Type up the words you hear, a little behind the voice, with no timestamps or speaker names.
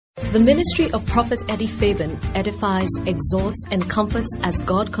The ministry of Prophet Eddie Fabian edifies, exhorts, and comforts as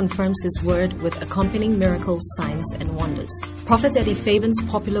God confirms His word with accompanying miracles, signs, and wonders. Prophet Eddie Fabian's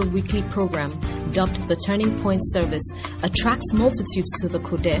popular weekly program, dubbed the Turning Point Service, attracts multitudes to the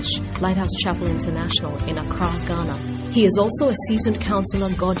Kodesh, Lighthouse Chapel International in Accra, Ghana. He is also a seasoned counselor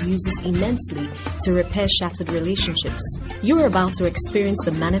God uses immensely to repair shattered relationships. You are about to experience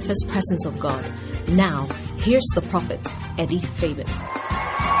the manifest presence of God. Now, here's the Prophet Eddie Fabian.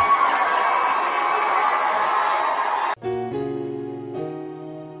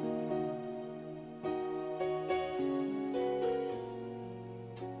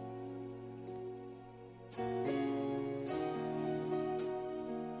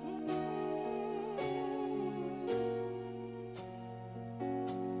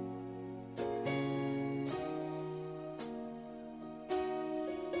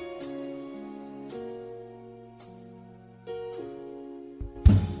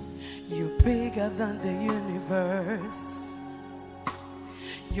 You're bigger than the universe.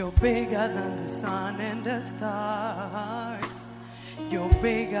 You're bigger than the sun and the stars. You're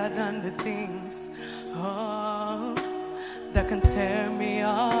bigger than the things that can tear me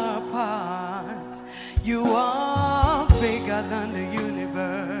apart. You are bigger than the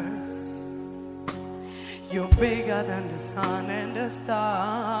universe. You're bigger than the sun and the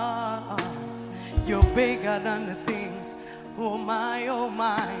stars. You're bigger than the things, oh my,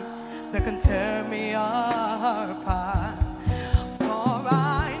 that can tear me apart. For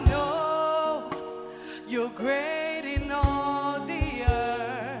I know you're great in all the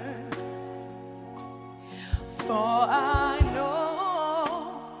earth. For I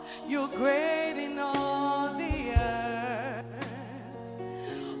know you're great in all the earth.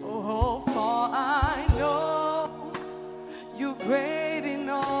 Oh, for I know you're great in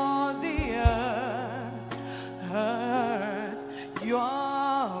all the earth.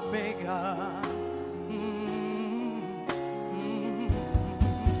 You're bigger.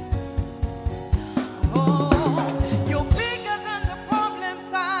 Oh, you're bigger than the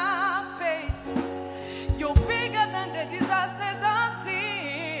problems I face. You're bigger than the disasters I've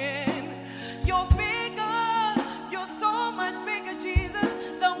seen. You're bigger. You're so much bigger, Jesus,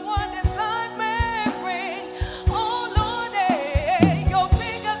 than what this life may bring. Oh, Lord, you're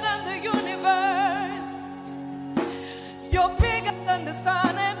bigger than the universe. You're bigger than the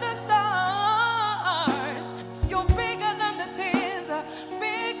sun and the stars. You're bigger than the things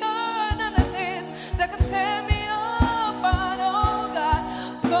that can tear me apart, oh God.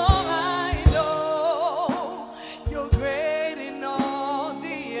 For I know you're great in all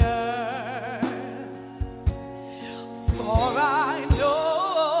the earth. For I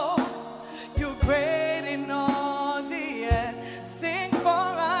know you're great in all the earth. Sing, for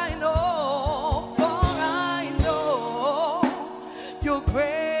I know you're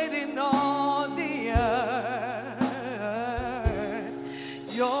great in all the earth.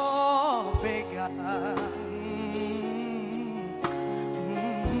 You're bigger.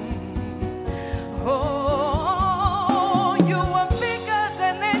 Oh, you are bigger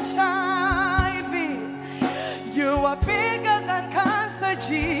than HIV. You are bigger than cancer,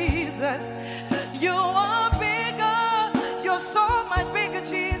 Jesus. You are bigger. You're so much bigger,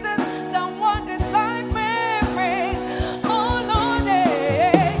 Jesus, than what this life may bring. Oh, Lord,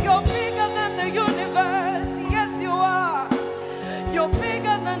 you're bigger than the universe. Yes, you are. You're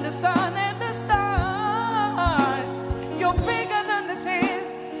bigger than the sun and the stars. You're bigger than the things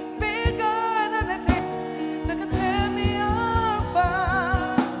that can tear me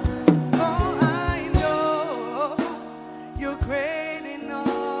apart. For I know you're great in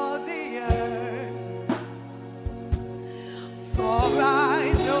all the earth. For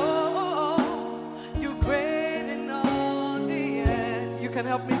I know you're great in all the earth. You can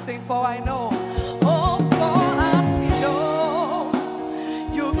help me sing, for I know. Oh, for I know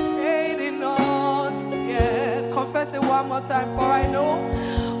you're great in all the earth. Confess it one more time, for I know.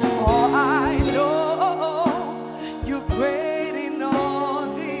 For I know you're great in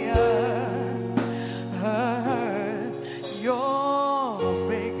all the earth. You're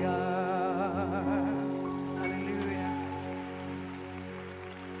bigger. Hallelujah.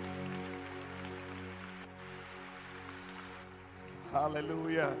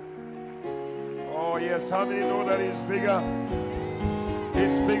 Hallelujah. Oh, yes. How many know that He's bigger?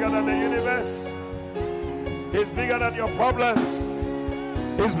 He's bigger than the universe. He's bigger than your problems.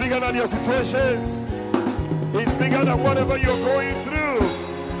 He's bigger than your situations. He's bigger than whatever you're going through.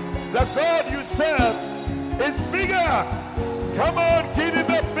 The God you serve is bigger. Come on, give Him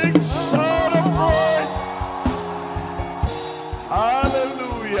a big shout of praise.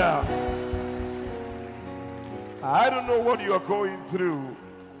 Hallelujah. I don't know what you are going through,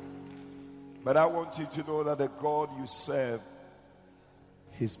 But I want you to know that the God you serve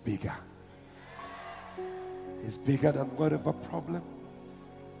is bigger. It's bigger than whatever problem.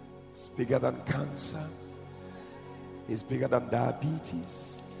 It's bigger than cancer. It's bigger than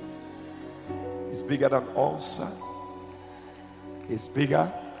diabetes. It's bigger than ulcer. It's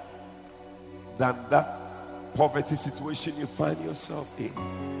bigger than that poverty situation you find yourself in.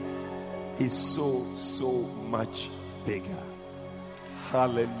 It's so much bigger.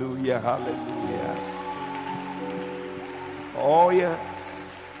 Hallelujah, hallelujah. Oh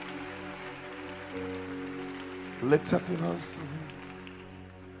yes. Lift up your hands to him.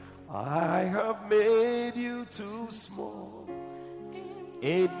 I have made you too small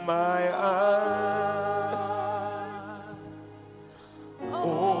in my eyes.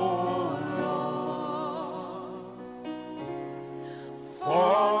 Oh Lord,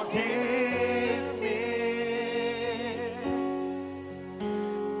 forgive me,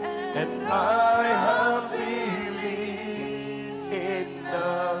 and I have believed in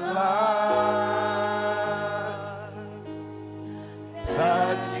the lie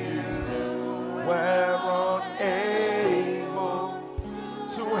that you were unable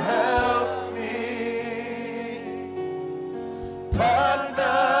to help me. But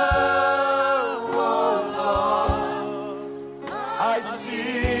now, oh Lord, I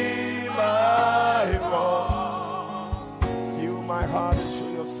see my wrong. Heal my heart and show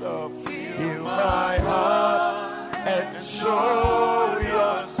yourself. Heal my heart and show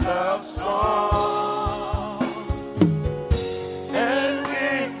yourself strong. And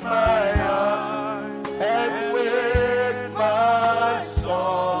in my heart and with my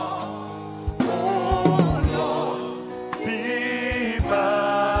song, oh Lord, be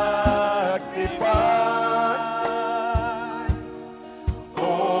magnified.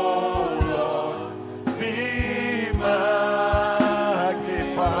 Oh Lord, be magnified.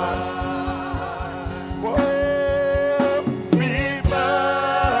 Oh, be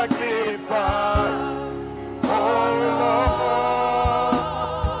magnified. Oh Lord,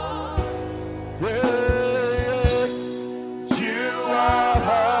 yeah, you are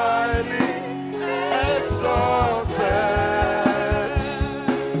highly exalted,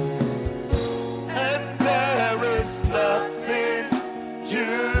 and there is nothing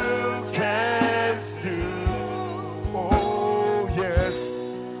you can't do. Oh yes,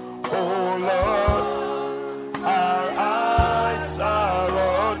 oh Lord, our eyes are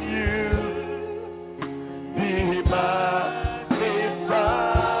on you. Be magnified.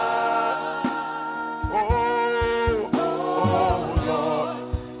 Oh Lord,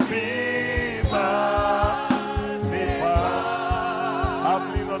 be magnified. I've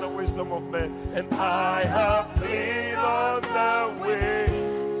leaned on the wisdom of men, and I have leaned on the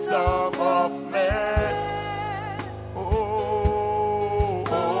wisdom of men. Oh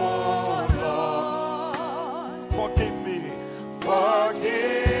Lord,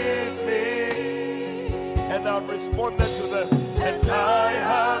 forgive me, and I've responded to them, and I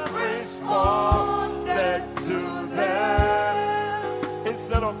have responded to them.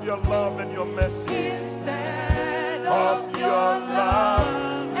 Instead of your love and your mercy, Instead of your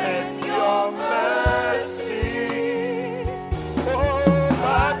love and your mercy. Oh,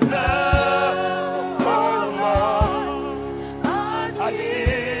 but now, oh Lord, I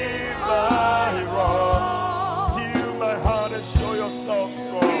see my wrong. Heal my heart and show yourself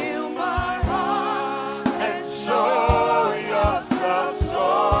strong. Heal my heart And show yourself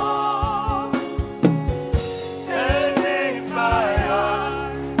strong. And in my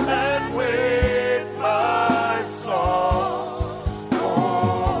heart and with my song,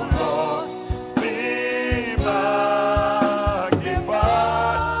 oh Lord, be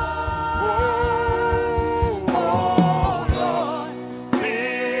magnified. Oh Lord, be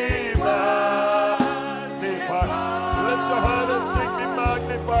magnified. Lift your hand and sing, be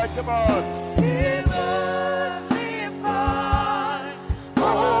magnified. Come on. be magnified.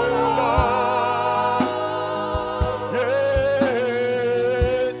 Oh Lord,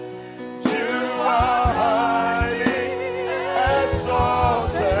 yeah, you are highly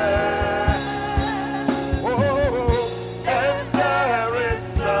exalted. Oh, and there is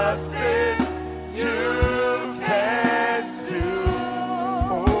nothing you can't do.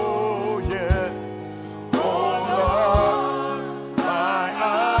 Oh yeah, oh Lord, my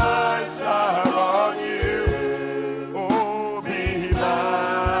eyes are on you. Oh, be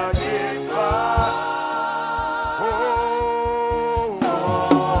magnified. Oh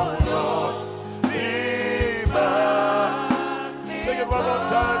Lord, be magnified. Sing it one more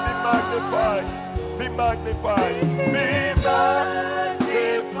time. Be magnified. Be magnified. Be magnified.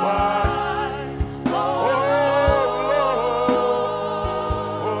 Oh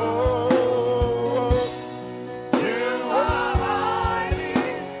Lord,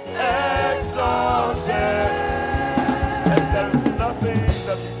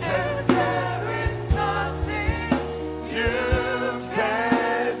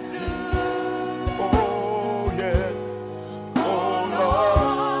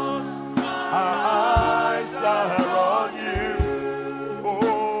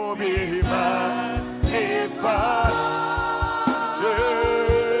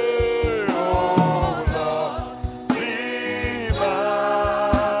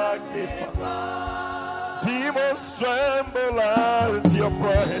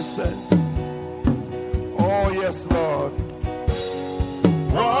 presence. Oh, yes, Lord.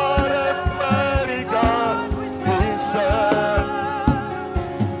 What a mighty God we serve.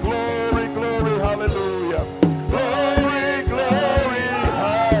 Glory, glory, hallelujah. Glory, glory,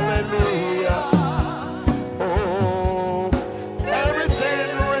 hallelujah. Oh, everything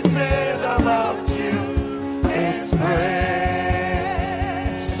written about you is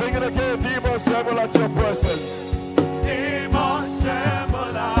great. Sing it again, demons tremble at your presence. Demons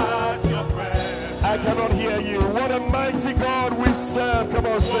tremble at your presence. I cannot hear you. What a mighty God we serve. Come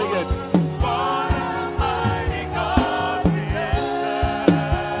on, sing it. What a mighty God we serve.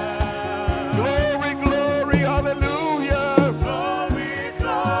 Glory, glory, hallelujah. Glory,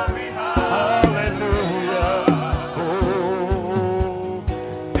 glory, Hallelujah. Oh,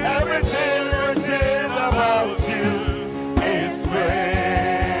 everything written about you is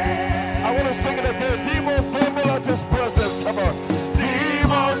great. I want to sing it again. Demons tremble at his presence. Come on.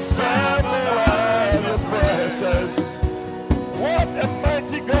 Demons tremble at his presence. What a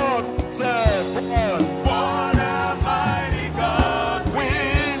mighty God we serve. Come on. What a mighty God We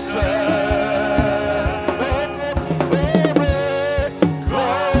serve.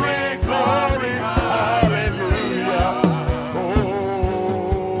 Glory, glory, hallelujah.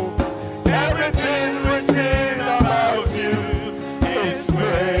 Oh, everything written about you is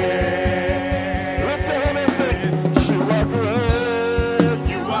great. Lift your hand and sing. You are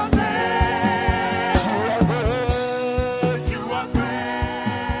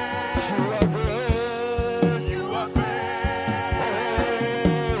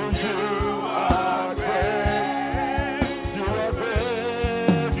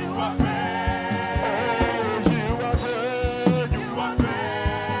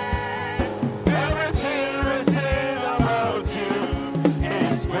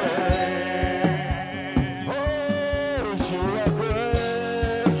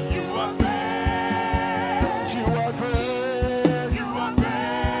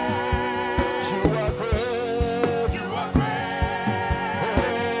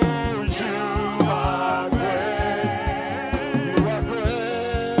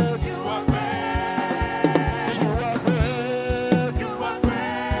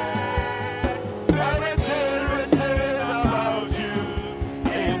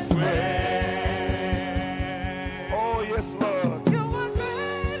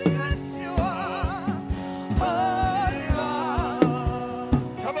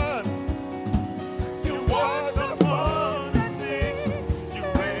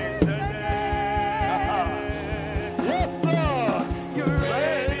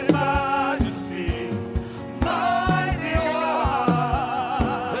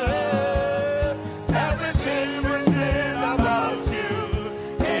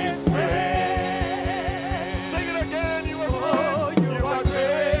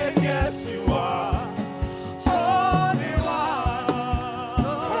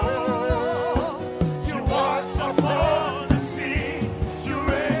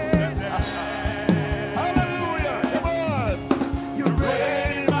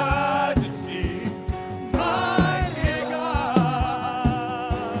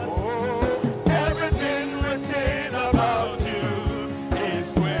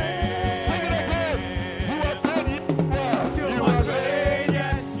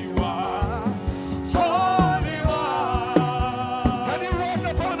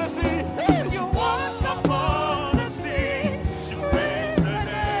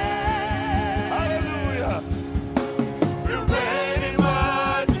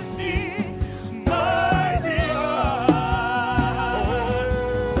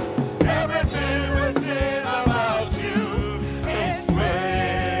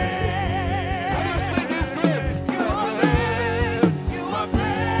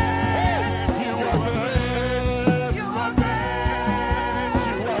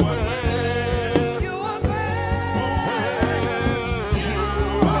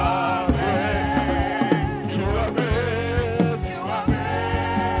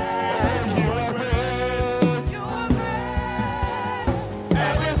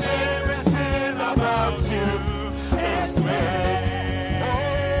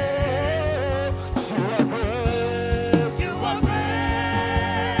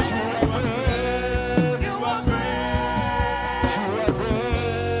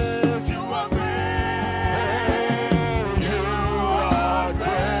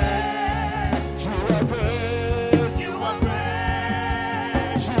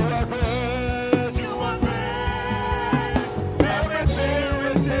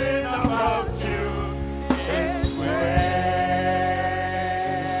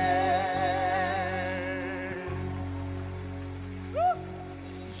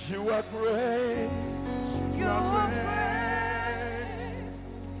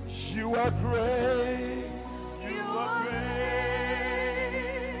are great. You are great.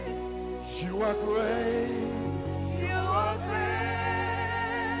 You are great. You are great.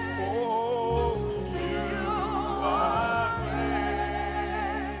 Oh, You are great.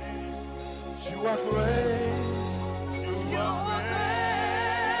 you are great. You are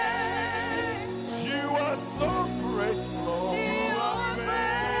great. You are so great, Lord. You are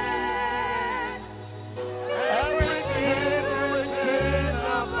great. Everything written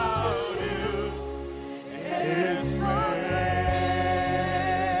about you is So great.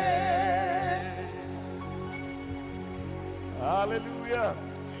 Hallelujah.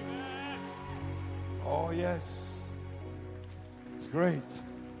 Oh, yes. It's great.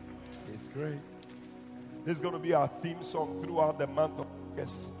 It's great. This is going to be our theme song throughout the month of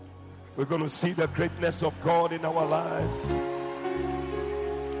August. We're going to see the greatness of God in our lives.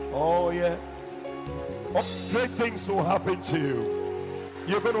 Oh, yes. All great things will happen to you.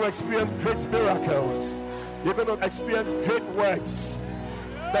 You're going to experience great miracles. You're going to experience great works.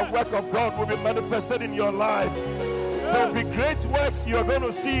 The work of God will be manifested in your life. There will be great works you're going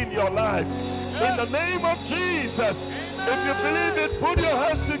to see in your life. In the name of Jesus. If you believe it, put your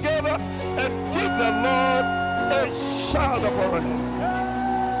hands together and give the Lord a shout of praise.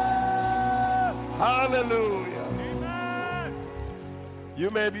 Hallelujah.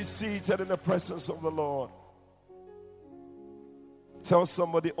 You may be seated in the presence of the Lord. Tell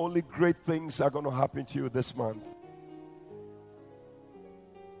somebody only great things are going to happen to you this month.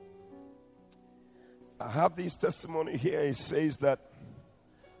 I have this testimony here. It says that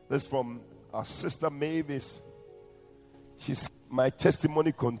this is from our sister Mavis. My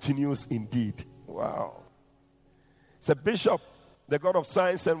testimony continues indeed. Wow. So Bishop, the God of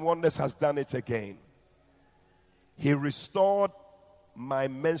signs and wonders, has done it again. He restored my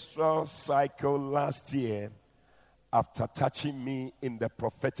menstrual cycle last year after touching me in the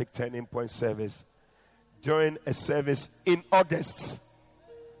prophetic turning point service during a service in August.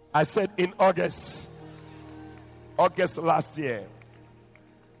 I said in August last year.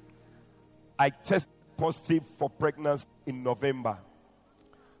 I tested positive for pregnancy in November,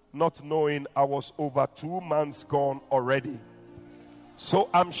 not knowing I was over 2 months gone already. So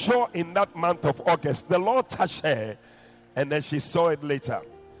I'm sure in that month of August, the Lord touched her, and then she saw it later.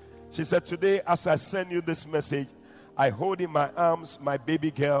 She said, today, as I send you this message, I hold in my arms my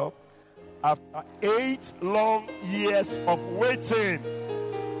baby girl after 8 long years of waiting.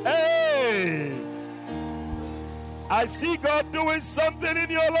 Hey! I see God doing something in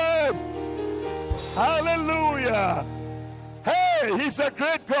your life. Hallelujah. Hey, He's a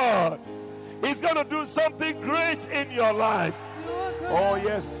great God. He's going to do something great in your life. Oh,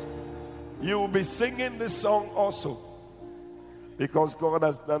 yes. You will be singing this song also, because God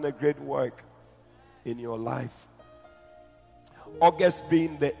has done a great work in your life. August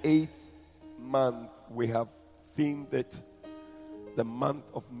being the 8th month, we have themed it the month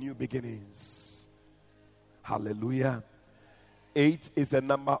of new beginnings. Hallelujah. 8 is the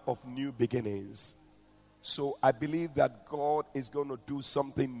number of new beginnings. So I believe that God is going to do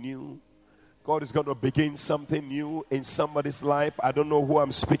something new. God is going to begin something new in somebody's life. I don't know who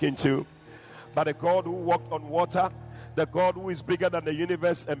I'm speaking to, but the God who walked on water, the God who is bigger than the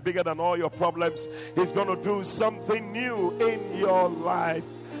universe and bigger than all your problems, He's going to do something new in your life.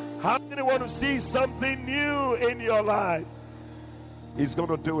 How many want to see something new in your life? He's going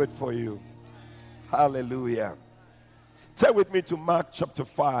to do it for you. Hallelujah. Turn with me to Mark chapter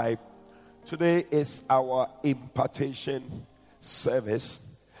 5. Today is our impartation service.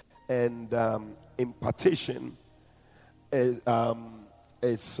 And impartation is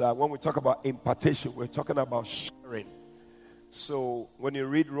when we talk about impartation, we're talking about sharing. So when you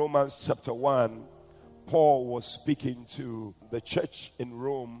read Romans chapter 1, Paul was speaking to the church in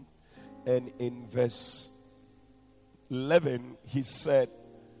Rome, and in verse 11, he said,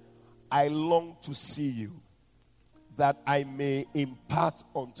 I long to see you, that I may impart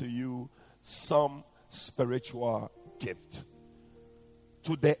unto you some spiritual gift,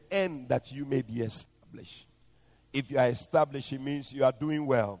 to the end that you may be established. If you are established, it means you are doing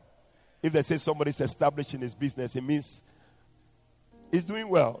well. If they say somebody's established in his business, it means he's doing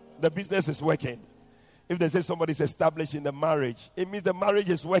well. The business is working. If they say somebody's established in the marriage, it means the marriage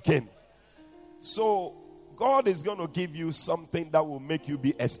is working. So God is going to give you something that will make you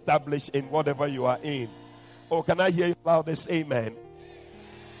be established in whatever you are in. Oh, can I hear you loudest? Amen.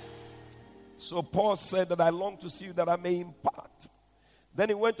 So Paul said that I long to see you, that I may impart. Then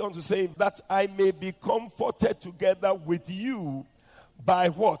he went on to say that I may be comforted together with you by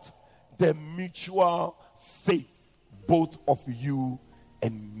what? The mutual faith, both of you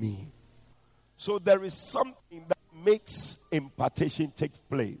and me. So there is something that makes impartation take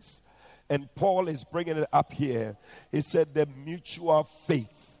place. And Paul is bringing it up here. He said the mutual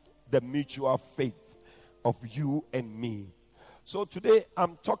faith of you and me. So today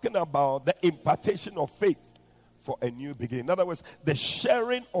I'm talking about the impartation of faith for a new beginning. In other words, the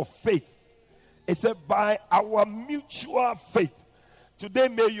sharing of faith. It said by our mutual faith. Today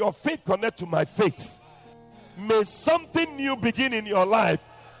may your faith connect to my faith. May something new begin in your life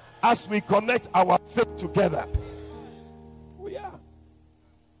as we connect our faith together. We are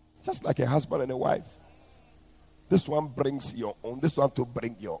just like a husband and a wife. This one brings your own, this one to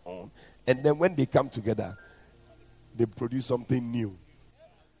bring your own. And then when they come together, they produce something new.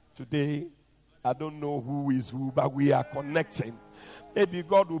 Today, I don't know who is who, but we are connecting. Maybe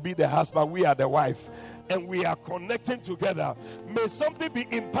God will be the husband, we are the wife. And we are connecting together. May something be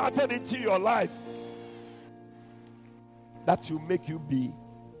imparted into your life that will make you be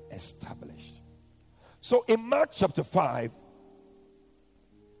established. So in Mark chapter 5,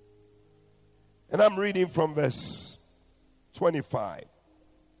 and I'm reading from verse 25.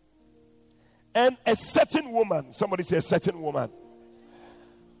 And a certain woman, somebody say a certain woman.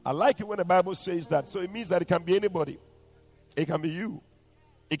 I like it when the Bible says that. So it means that it can be anybody. It can be you.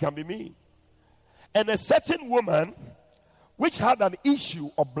 It can be me. And a certain woman which had an issue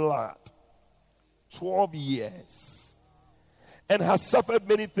of blood 12 years and has suffered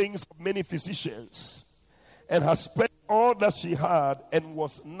many things of many physicians and has spent all that she had and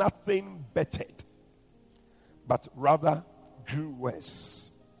was nothing bettered, but rather grew worse.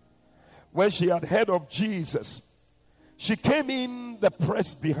 When she had heard of Jesus, she came in the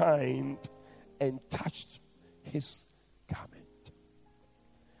press behind and touched his garment.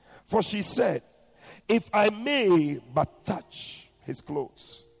 For she said, if I may but touch his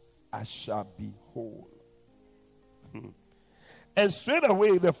clothes, I shall be whole. And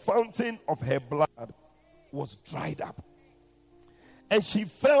straightway the fountain of her blood was dried up. And she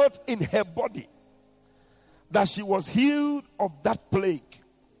felt in her body that she was healed of that plague.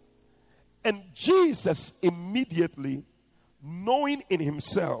 And Jesus immediately, knowing in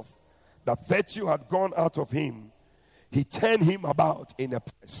himself that virtue had gone out of him, he turned him about in a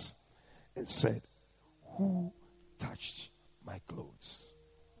press and said, who touched my clothes?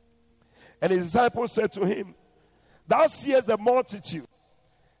 And his disciples said to him, thou seest the multitude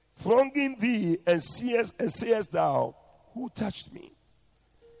thronging thee, and sayest thou, who touched me?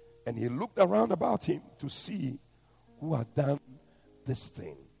 And he looked around about him to see who had done this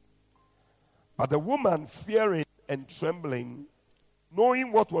thing. But the woman, fearing and trembling,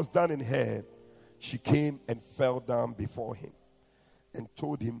 knowing what was done in her, she came and fell down before him and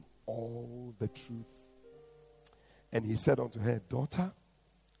told him all the truth. And he said unto her, daughter,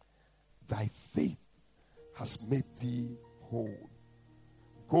 thy faith has made thee whole.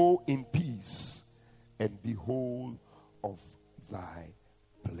 Go in peace and be whole of thy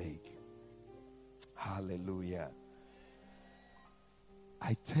plague. Hallelujah.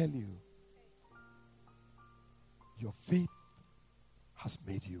 I tell you, your faith has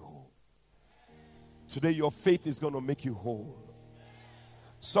made you whole. Today, your faith is going to make you whole.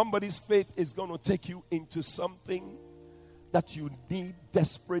 Somebody's faith is going to take you into something that you need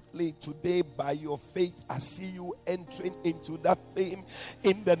desperately. Today, by your faith, I see you entering into that thing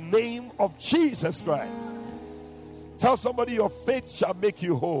in the name of Jesus Christ. Tell somebody, your faith shall make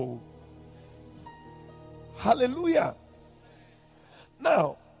you whole. Hallelujah.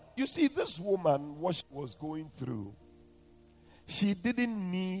 Now, you see, this woman, what she was going through, she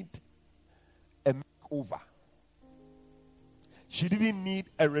didn't need a makeover. She didn't need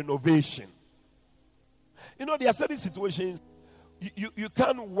a renovation. You know, there are certain situations you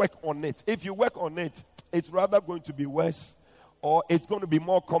can't work on it. If you work on it, it's rather going to be worse or it's going to be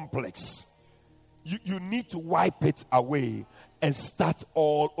more complex. You need to wipe it away and start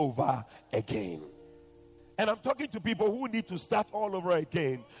all over again. And I'm talking to people who need to start all over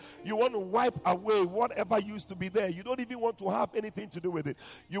again. You want to wipe away whatever used to be there. You don't even want to have anything to do with it.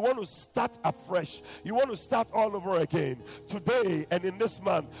 You want to start afresh. You want to start all over again. Today and in this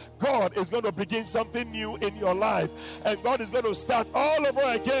month, God is going to begin something new in your life. And God is going to start all over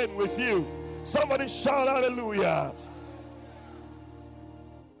again with you. Somebody shout hallelujah.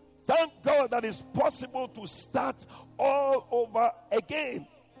 Thank God that it's possible to start all over again.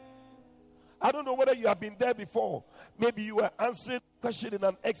 I don't know whether you have been there before. Maybe you were answering a question in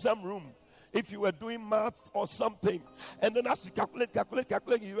an exam room. If you were doing math or something. And then as you calculate,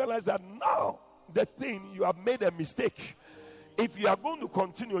 you realize that now the thing, you have made a mistake. If you are going to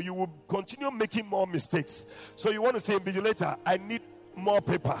continue, you will continue making more mistakes. So you want to say, invigilator, I need more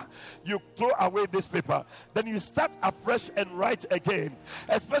paper. You throw away this paper. Then you start afresh and write again,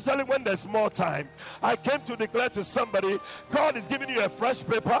 especially when there's more time. I came to declare to somebody, God is giving you a fresh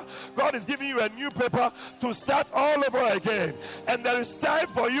paper. God is giving you a new paper to start all over again. And there is time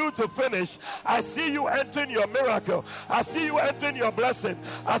for you to finish. I see you entering your miracle. I see you entering your blessing.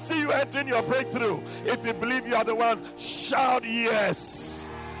 I see you entering your breakthrough. If you believe you are the one, shout yes.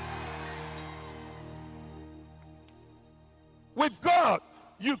 With God,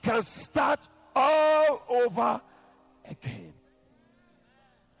 you can start all over again.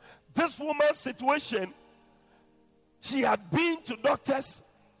 This woman's situation, she had been to doctors,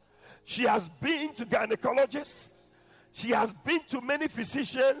 she has been to gynecologists, she has been to many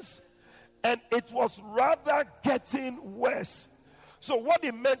physicians, and it was rather getting worse. So what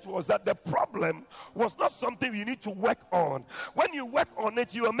it meant was that the problem was not something you need to work on. When you work on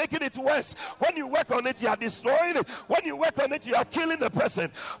it, you are making it worse. When you work on it, you are destroying it. When you work on it, you are killing the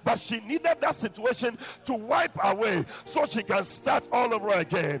person. But she needed that situation to wipe away so she can start all over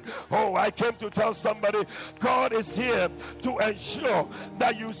again. Oh, I came to tell somebody, God is here to ensure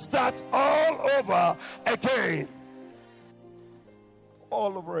that you start all over again.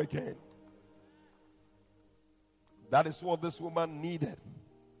 All over again. That is what this woman needed.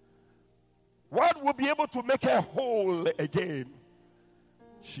 What would be able to make her whole again?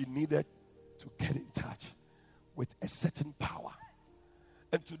 She needed to get in touch with a certain power.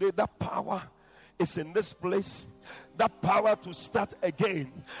 And today that power is in this place. That power to start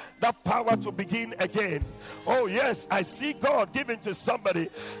again. That power to begin again. Oh yes, I see God giving to somebody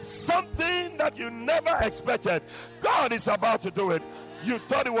something that you never expected. God is about to do it. You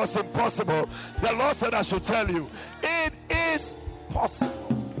thought it was impossible. The Lord said I should tell you, it is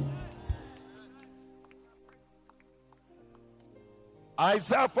possible.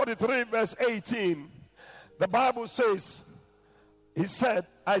 Isaiah 43 verse 18. The Bible says, he said,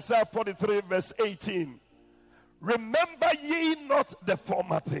 Isaiah 43 verse 18, remember ye not the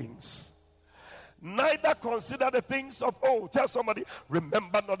former things, neither consider the things of old. Tell somebody,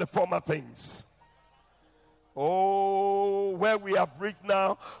 remember not the former things. Oh, where we have reached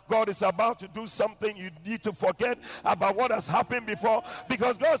now, God is about to do something. You need to forget about what has happened before,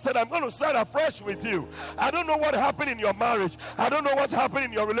 because God said, I'm going to start afresh with you. I don't know what happened in your marriage. I don't know what's happened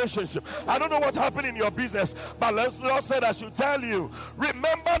in your relationship. I don't know what's happened in your business. But the Lord said, I should tell you,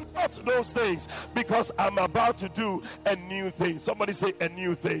 remember not those things, because I'm about to do a new thing. Somebody say a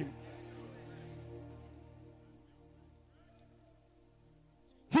new thing.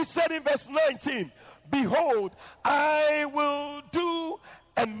 He said in verse 19, behold, I will do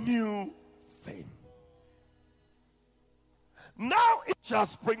a new thing. Now it shall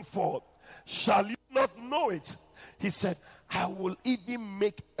spring forth. Shall you not know it? He said, I will even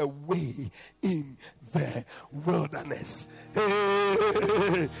make a way in the wilderness.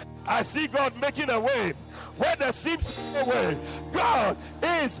 Hey, I see God making a way where there seems no way. God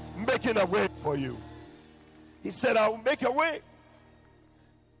is making a way for you. He said, I will make a way.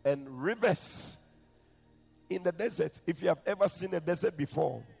 And rivers in the desert. If you have ever seen a desert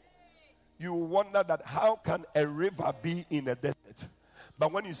before, you wonder that how can a river be in a desert?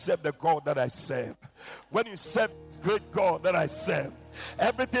 But when you serve the God that I serve, when you serve this great God that I serve,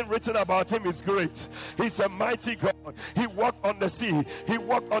 everything written about him is great. He's a mighty God. He walked on the sea. He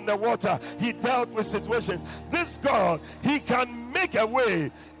walked on the water. He dealt with situations. This God, he can make a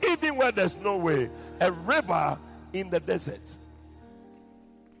way even where there's no way. A river in the desert.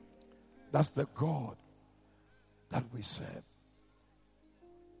 That's the God that we serve.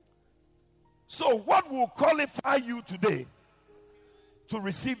 So what will qualify you today to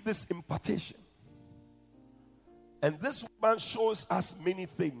receive this impartation? And this woman shows us many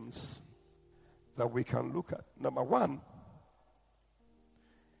things that we can look at. Number one,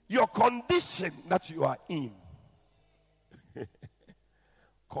 your condition that you are in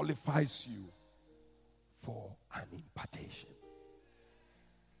qualifies you for an impartation.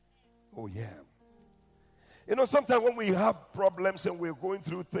 Oh yeah. You know, sometimes when we have problems and we're going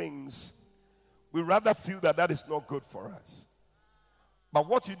through things, we rather feel that that is not good for us. But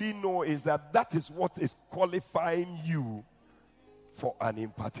what you didn't know is that that is what is qualifying you for an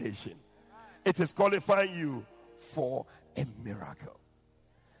impartation. It is qualifying you for a miracle.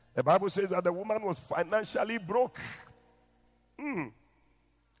 The Bible says that the woman was financially broke.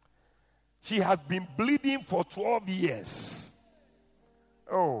 She has been bleeding for 12 years.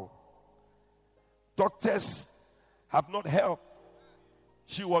 Oh. Doctors have not helped.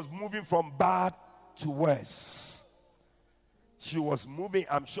 She was moving from bad to worse. She was moving.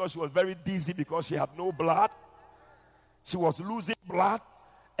 I'm sure she was very dizzy because she had no blood. She was losing blood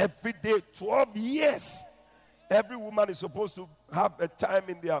every day. 12 years. Every woman is supposed to have a time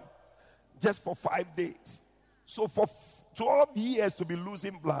in there just for 5 days. So for 12 years to be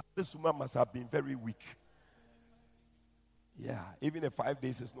losing blood, this woman must have been very weak. Yeah, even the 5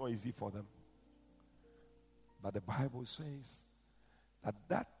 days is not easy for them. But the Bible says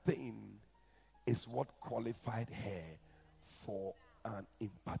that thing is what qualified her for an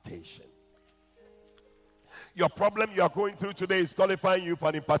impartation. Your problem you are going through today is qualifying you for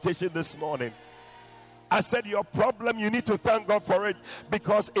an impartation this morning. I said your problem, you need to thank God for it,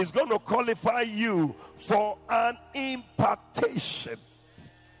 because it's going to qualify you for an impartation.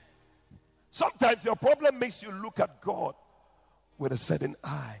 Sometimes your problem makes you look at God with a certain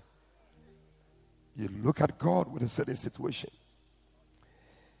eye. You look at God with a certain situation.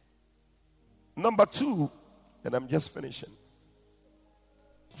 Number 2, and I'm just finishing.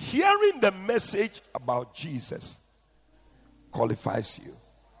 Hearing the message about Jesus qualifies you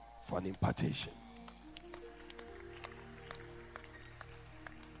for an impartation.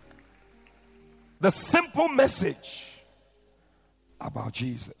 The simple message about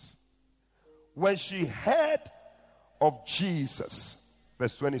Jesus. When she heard of Jesus,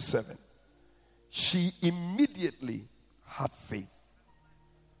 verse 27, she immediately had faith.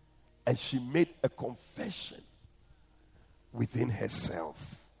 And she made a confession within herself.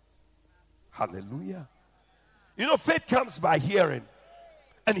 Hallelujah. You know, faith comes by hearing,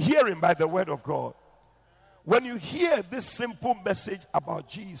 and hearing by the word of God. When you hear this simple message about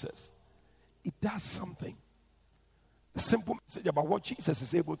Jesus, it does something. The simple message about what Jesus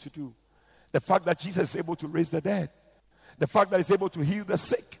is able to do. The fact that Jesus is able to raise the dead. The fact that he's able to heal the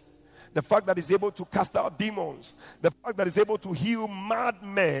sick. The fact that he's able to cast out demons. The fact that he's able to heal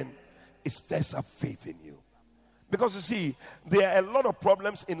madmen. It stirs up faith in you. Because you see, there are a lot of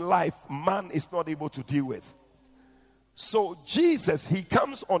problems in life man is not able to deal with. So Jesus, he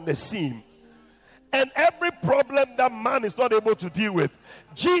comes on the scene. And every problem that man is not able to deal with,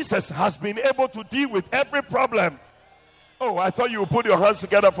 Jesus has been able to deal with every problem. Oh, I thought you would put your hands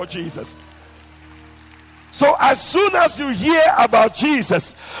together for Jesus. So as soon as you hear about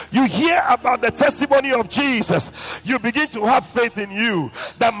Jesus, you hear about the testimony of Jesus, you begin to have faith in you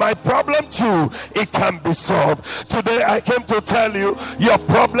that my problem too, it can be solved. Today I came to tell you, your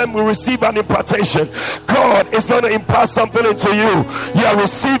problem will receive an impartation. God is going to impart something into you. You are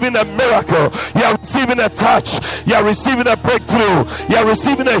receiving a miracle. You are receiving a touch. You are receiving a breakthrough. You are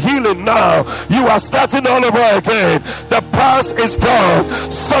receiving a healing now. You are starting all over again. The past is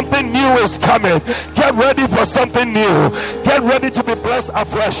gone. Something new is coming. Get ready for something new. Get ready to be blessed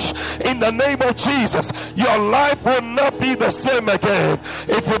afresh in the name of Jesus. Your life will not be the same again.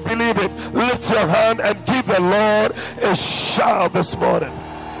 If you believe it, lift your hand and give the Lord a shout this morning.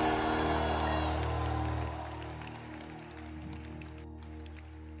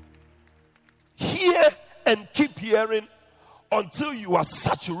 Hear and keep hearing until you are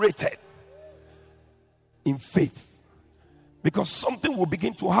saturated in faith, because something will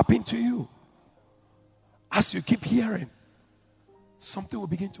begin to happen to you. As you keep hearing, something will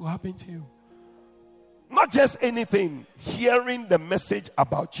begin to happen to you. Not just anything, hearing the message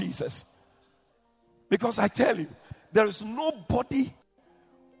about Jesus. Because I tell you, there is nobody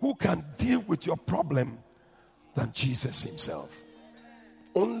who can deal with your problem than Jesus himself.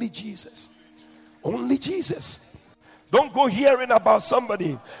 Only Jesus. Only Jesus. Don't go hearing about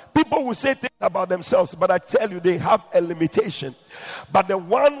somebody. People will say things about themselves, but I tell you, they have a limitation. But the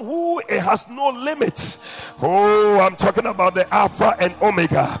one who has no limit, oh, I'm talking about the Alpha and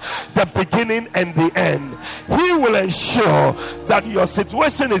Omega, the beginning and the end. He will ensure that your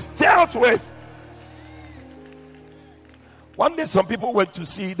situation is dealt with. One day, some people went to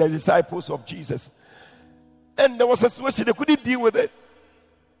see the disciples of Jesus, and there was a situation they couldn't deal with it.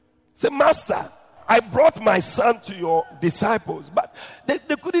 Say, Master, I brought my son to your disciples, but they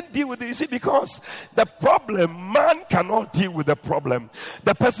couldn't deal with it. You see, because the problem, man cannot deal with the problem.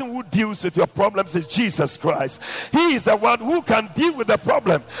 The person who deals with your problems is Jesus Christ. He is the one who can deal with the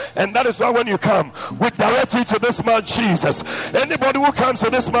problem. And that is why when you come, we direct you to this man Jesus. Anybody who comes to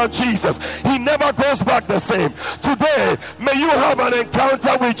this man Jesus, he never goes back the same. Today, may you have an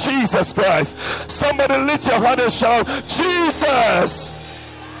encounter with Jesus Christ. Somebody lift your hand and shout, Jesus!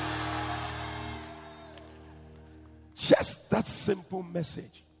 Just that simple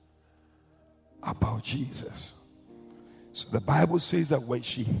message about Jesus. So the Bible says that when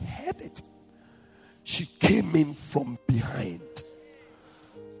she heard it, she came in from behind.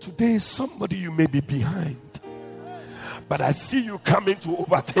 Today, somebody, you may be behind, but I see you coming to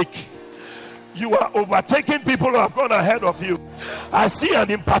overtake. You are overtaking people who have gone ahead of you. I see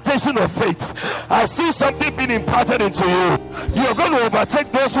an impartation of faith. I see something being imparted into you. You're going to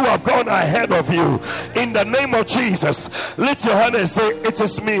overtake those who have gone ahead of you. In the name of Jesus, lift your hand and say, it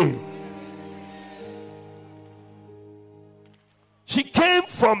is me. She came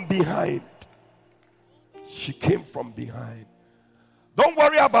from behind. She came from behind. Don't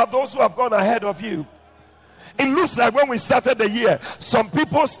worry about those who have gone ahead of you. It looks like when we started the year, some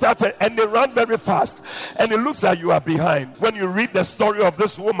people started and they ran very fast, and it looks like you are behind. When you read the story of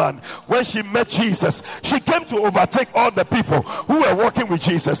this woman, when she met Jesus, she came to overtake all the people who were walking with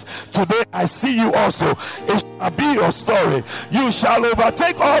Jesus. Today I see you also. It shall be your story. You shall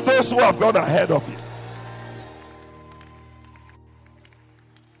overtake all those who have gone ahead of you.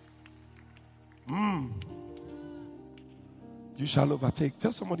 You shall overtake.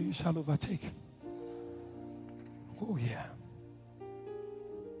 Tell somebody, you shall overtake. Oh, yeah.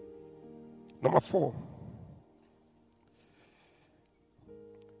 Number 4.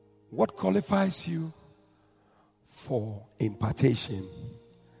 What qualifies you for impartation?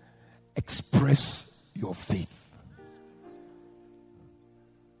 Express your faith.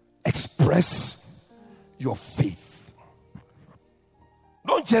 Express your faith.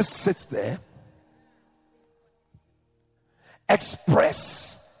 Don't just sit there.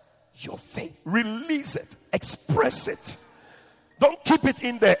 Express your faith. Release it. Express it. Don't keep it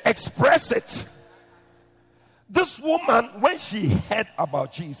in there. Express it. This woman, when she heard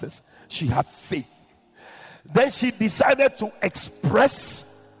about Jesus, she had faith. Then she decided to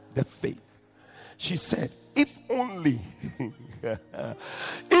express the faith. She said, if only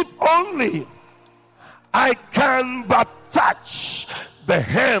I can but touch the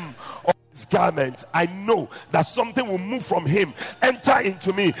hem of his garment, I know that something will move from him, enter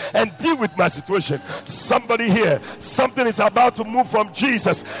into me, and deal with my situation. Somebody here, something is about to move from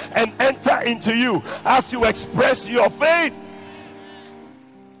Jesus and enter into you as you express your faith.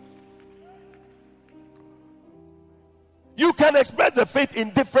 You can express the faith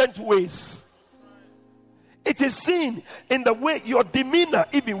in different ways. It is seen in the way your demeanor,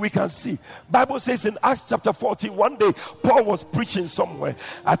 even we can see. Bible says in Acts chapter 14, one day Paul was preaching somewhere,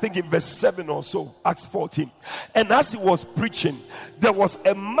 I think in verse 7 or so, Acts 14. And as he was preaching, there was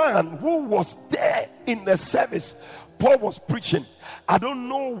a man who was there in the service. Paul was preaching. I don't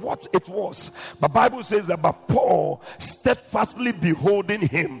know what it was, but Bible says that but Paul, steadfastly beholding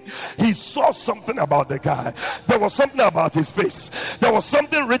him, he saw something about the guy. There was something about his face. There was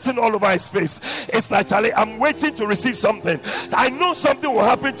something written all over his face. It's like, Charlie, I'm waiting to receive something. I know something will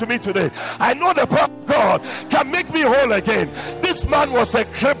happen to me today. I know the power of God can make me whole again. This man was a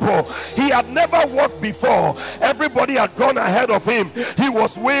cripple. He had never walked before. Everybody had gone ahead of him. He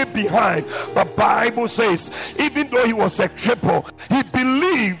was way behind. But Bible says, even though he was a cripple, he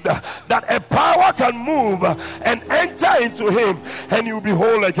believed that a power can move and enter into him and he will be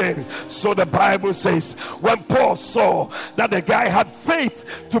whole again. So the Bible says, when Paul saw that the guy had faith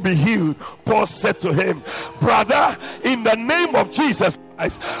to be healed, Paul said to him, brother, in the name of Jesus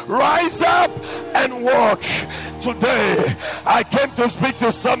Christ, rise up and walk. Today I came to speak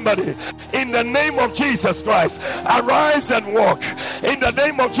to somebody. In the name of Jesus Christ, arise and walk. In the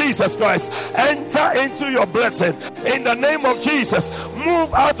name of Jesus Christ, enter into your blessing. In the name of Jesus,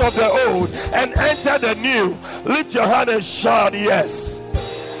 move out of the old and enter the new. Lift your hand and shout yes.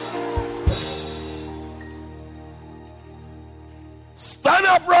 Stand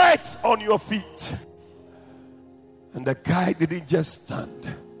upright on your feet. And the guy didn't just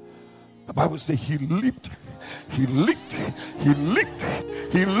stand. The Bible says he leaped. He leaped. He leaped.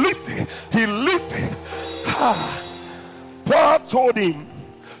 He leaped. He leaped. Paul told him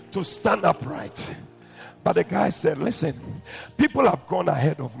to stand upright. But the guy said, listen, people have gone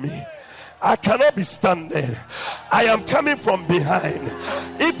ahead of me. I cannot be standing. I am coming from behind.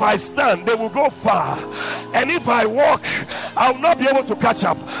 If I stand, they will go far. And if I walk, I will not be able to catch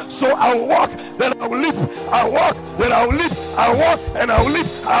up. So I will walk, then I will leap. I walk, then I will leap. I walk, and I will leap.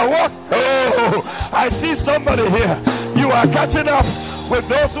 I walk. Oh, I see somebody here. You are catching up with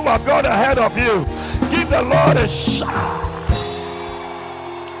those who have gone ahead of you. Give the Lord a shout.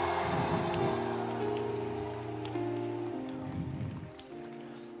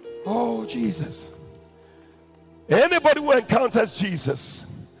 Oh, Jesus. Anybody who encounters Jesus,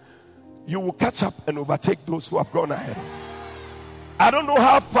 you will catch up and overtake those who have gone ahead. I don't know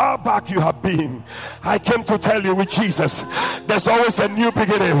how far back you have been. I came to tell you, with Jesus, there's always a new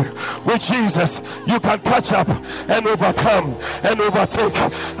beginning. With Jesus, you can catch up and overcome and overtake.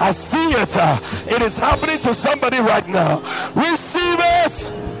 I see it. It is happening to somebody right now. Receive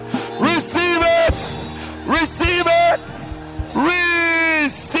it. Receive it. Receive it.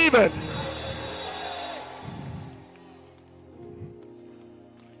 Receive it.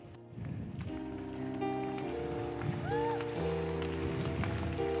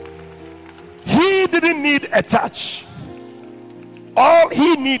 didn't need a touch. All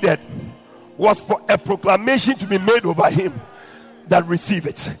he needed was for a proclamation to be made over him that receive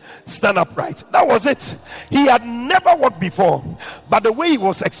it. Stand upright. That was it. He had never walked before, but the way he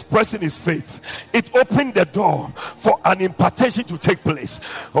was expressing his faith, it opened the door for an impartation to take place.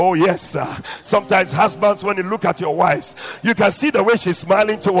 Oh yes, sir. Sometimes husbands, when you look at your wives, you can see the way she's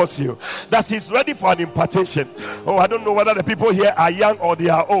smiling towards you, that she's ready for an impartation. Oh, I don't know whether the people here are young or they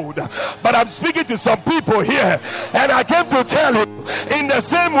are old, but I'm speaking to some people here, and I came to tell you, in the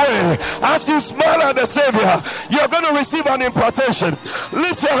same way as you smile at the Savior, you're going to receive an impartation.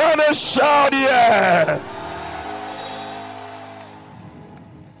 Lift your hand and shout, yeah.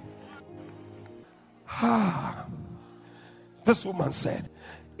 This woman said,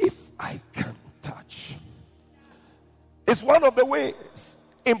 if I can touch. It's one of the ways.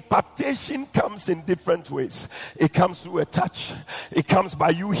 Impartation comes in different ways. It comes through a touch. It comes by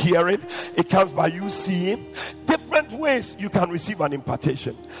you hearing. It comes by you seeing. Different ways you can receive an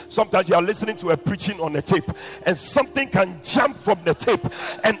impartation. Sometimes you are listening to a preaching on a tape, and something can jump from the tape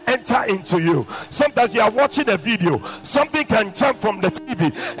and enter into you. Sometimes you are watching a video. Something can jump from the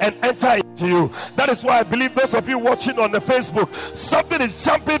TV and enter into you. That is why I believe those of you watching on the Facebook, something is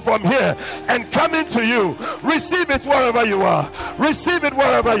jumping from here and coming to you. Receive it wherever you are. Receive it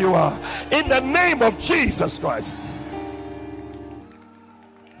wherever you are, in the name of Jesus Christ.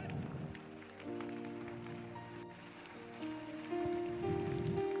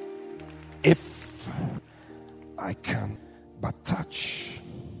 If I can but touch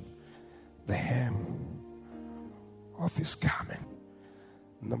the hem of his garment.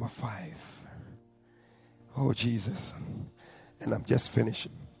 Number 5. Oh Jesus, and I'm just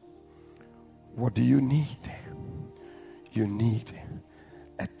finishing. What do you need? You need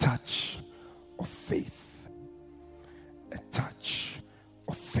a touch of faith. A touch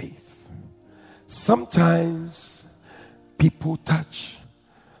of faith. Sometimes people touch,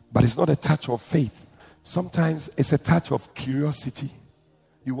 but it's not a touch of faith. Sometimes it's a touch of curiosity.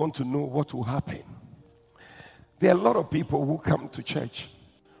 You want to know what will happen. There are a lot of people who come to church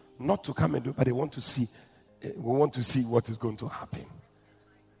not to come and do, but they want to see. We want to see what is going to happen.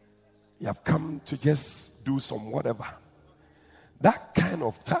 You have come to just do some whatever. That kind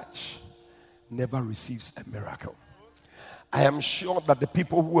of touch never receives a miracle. I am sure that the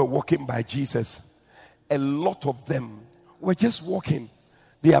people who were walking by Jesus, a lot of them were just walking.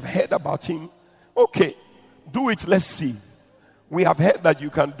 They have heard about him. Okay, do it, let's see. We have heard that you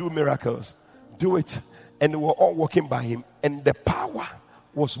can do miracles. Do it. And they were all walking by him, and the power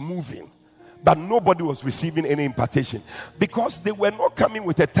was moving. But nobody was receiving any impartation because they were not coming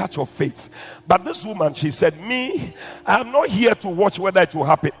with a touch of faith. But this woman, she said, me, I'm not here to watch whether it will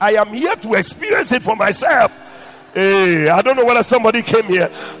happen. I am here to experience it for myself. Hey, I don't know whether somebody came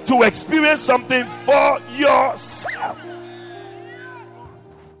here to experience something for yourself.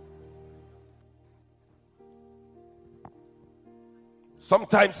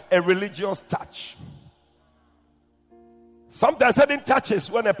 Sometimes a religious touch. Sometimes certain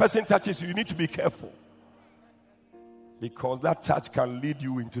touches, when a person touches you, you need to be careful. Because that touch can lead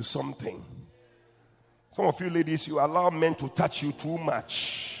you into something. Some of you ladies, you allow men to touch you too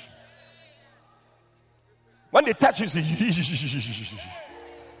much. When they touch you, say,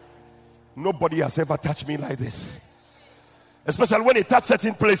 nobody has ever touched me like this. Especially when they touch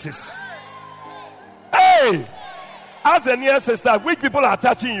certain places. Hey! Ask the nearest sister, which people are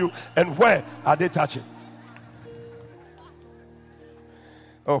touching you and where are they touching?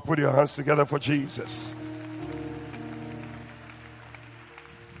 Oh, put your hands together for Jesus.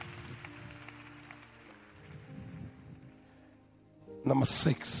 Number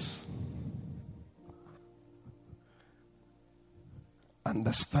 6.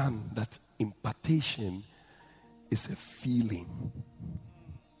 Understand that impartation is a feeling.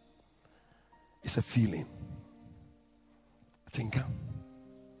 It's a feeling. Think.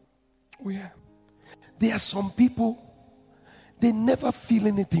 Oh yeah. There are some people, they never feel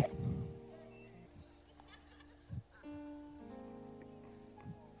anything.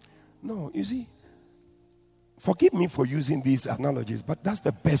 No, you see, forgive me for using these analogies, but that's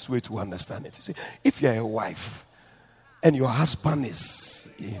the best way to understand it. You see, if you're a wife and your husband is,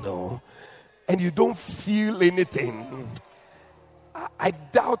 and you don't feel anything, I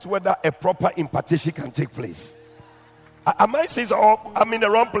doubt whether a proper impartation can take place. Am I saying so? I'm in the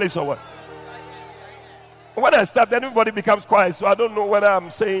wrong place or what? When I start, everybody becomes quiet, so I don't know whether I'm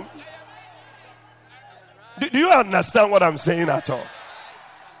saying. Do you understand what I'm saying at all?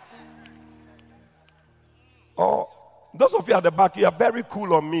 Oh, those of you at the back, you are very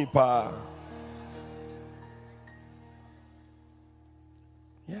cool on me, pa.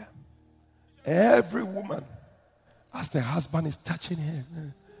 Yeah. Every woman, as the husband is touching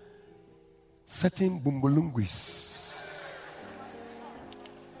her, setting bumbulunguis.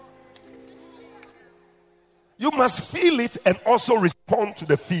 You must feel it and also respond to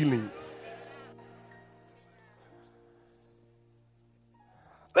the feelings.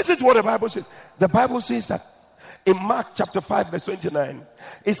 Listen to what the Bible says. The Bible says that in Mark chapter 5 verse 29,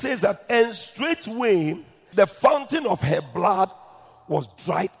 it says that, and straightway the fountain of her blood was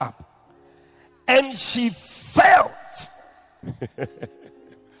dried up, and she felt.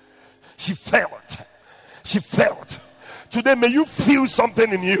 She felt. Today, may you feel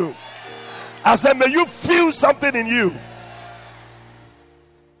something in you. I said, may you feel something in you.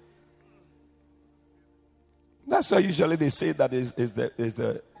 That's why usually they say that is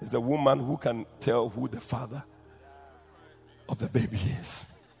the woman who can tell who the father of the baby is.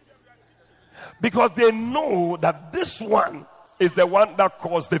 Because they know that this one is the one that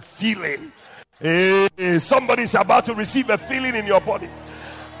caused the feeling. Hey, somebody's about to receive a feeling in your body.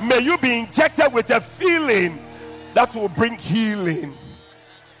 May you be injected with a feeling that will bring healing.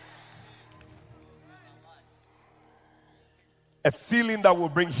 A feeling that will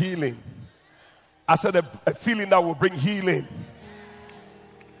bring healing. I said a feeling that will bring healing.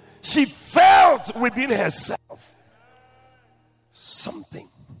 She felt within herself something.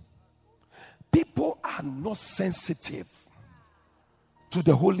 People are not sensitive to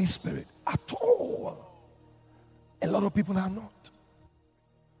the Holy Spirit at all. A lot of people are not.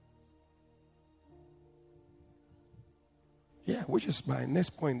 Yeah, which is my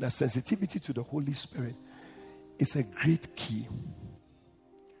next point, that sensitivity to the Holy Spirit is a great key.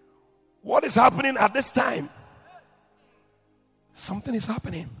 What is happening at this time? Something is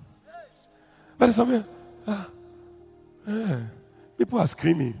happening. But something, people are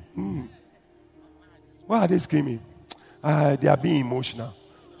screaming. Why are they screaming? They are being emotional.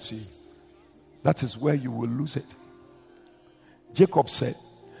 See, that is where you will lose it. Jacob said,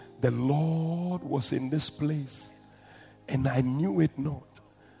 the Lord was in this place, and I knew it not.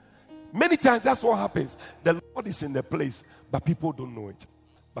 Many times that's what happens. The Lord is in the place, but people don't know it.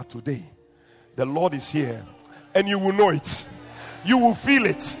 But today, the Lord is here, and you will know it. You will feel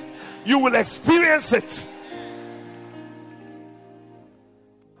it. You will experience it.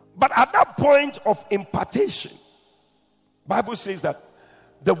 But at that point of impartation, Bible says that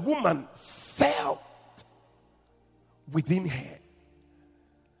the woman felt within her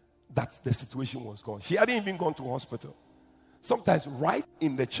that the situation was gone. She hadn't even gone to hospital. Sometimes right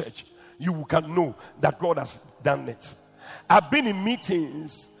in the church, you can know that God has done it. I've been in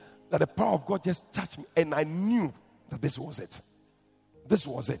meetings that the power of God just touched me, and I knew that this was it. This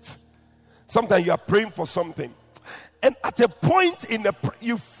was it. Sometimes you are praying for something, and at a point in the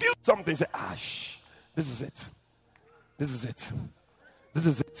you feel something, say, this is it. This is it. This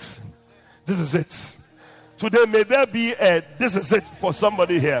is it. This is it. Today, may there be a this is it for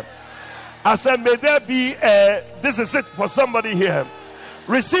somebody here. I said, may there be a this is it for somebody here.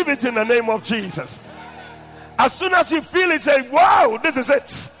 Receive it in the name of Jesus. As soon as you feel it, say, wow, this is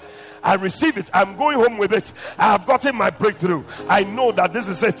it. I receive it. I'm going home with it. I have gotten my breakthrough. I know that this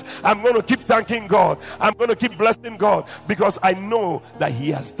is it. I'm going to keep thanking God. I'm going to keep blessing God because I know that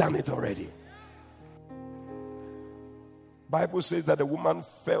He has done it already. Bible says that the woman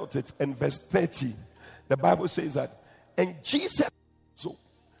felt it. In verse 30, the Bible says that, and Jesus, so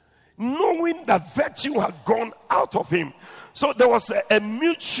knowing that virtue had gone out of him. So there was a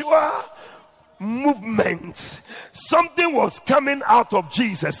mutual movement. Something was coming out of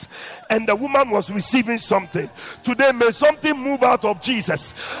Jesus, and the woman was receiving something. Today, may something move out of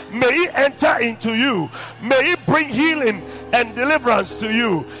Jesus. May He enter into you. May He bring healing and deliverance to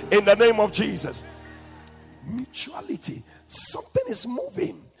you in the name of Jesus. Mutuality. Something is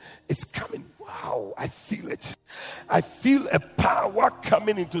moving. It's coming. Wow, I feel it. I feel a power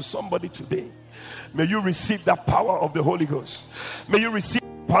coming into somebody today. May you receive that power of the Holy Ghost. May you receive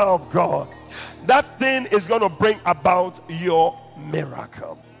the power of God. That thing is going to bring about your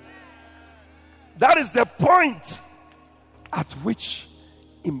miracle. That is the point at which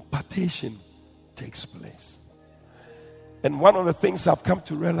impartation takes place. And one of the things I've come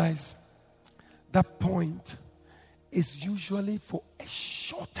to realize, that point is usually for a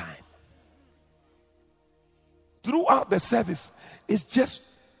short time. Throughout the service, it's just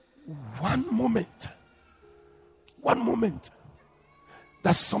one moment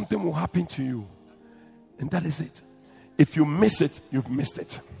that something will happen to you, and that is it. If you miss it, you've missed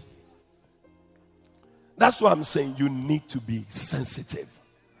it. That's why I'm saying you need to be sensitive.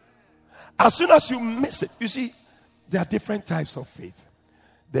 As soon as you miss it, you see, there are different types of faith.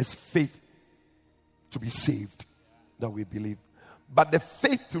 There's faith to be saved that we believe, But the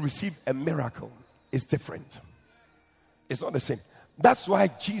faith to receive a miracle is different. It's not the same. That's why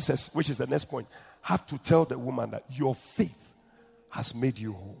Jesus, which is the next point, had to tell the woman that your faith has made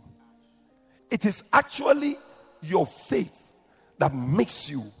you whole. It is actually your faith that makes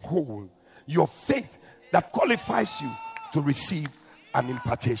you whole. Your faith that qualifies you to receive an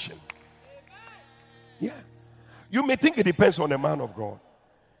impartation. Yeah. You may think it depends on a man of God.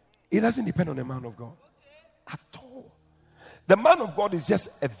 It doesn't depend on a man of God at all. The man of God is just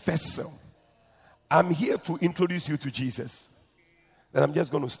a vessel. I'm here to introduce you to Jesus. Then I'm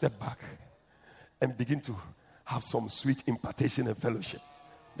just going to step back and begin to have some sweet impartation and fellowship.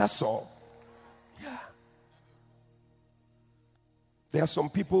 That's all. Yeah. There are some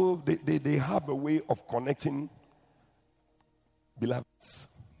people, they have a way of connecting beloveds.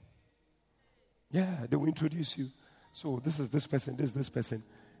 Yeah, they will introduce you. So this is this person, this person,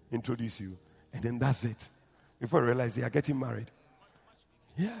 introduce you. And then that's it. Before you realize they are getting married.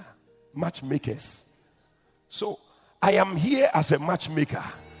 Yeah, matchmakers. So I am here as a matchmaker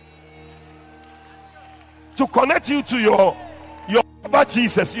to connect you to your lover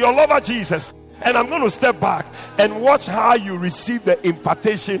Jesus, your lover Jesus. And I'm going to step back and watch how you receive the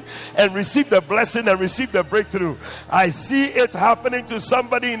impartation and receive the blessing and receive the breakthrough. I see it happening to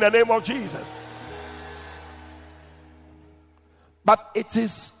somebody in the name of Jesus. But it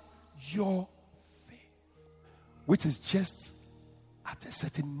is your faith, which is just at a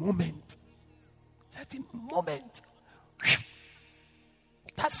certain moment.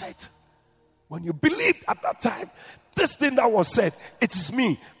 That's it. When you believed at that time, this thing that was said, it is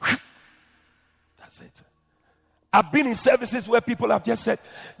me. That's it. I've been in services where people have just said,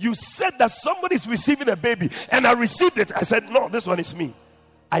 you said that somebody's receiving a baby, and I received it. I said, no, this one is me.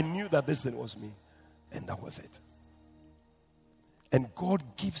 I knew that this thing was me, and that was it. And God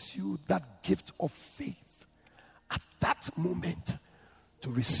gives you that gift of faith at that moment to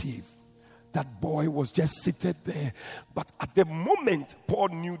receive. That boy was just seated there. But at the moment, Paul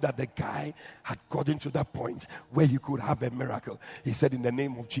knew that the guy had gotten to that point where he could have a miracle. He said, in the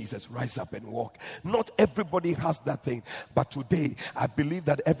name of Jesus, rise up and walk. Not everybody has that thing. But today, I believe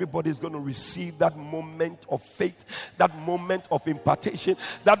that everybody is going to receive that moment of faith, that moment of impartation,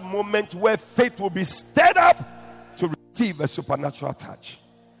 that moment where faith will be stirred up to receive a supernatural touch.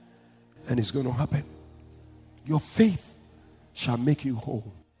 And it's going to happen. Your faith shall make you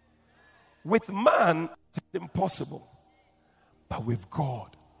whole. With man, it's impossible. But with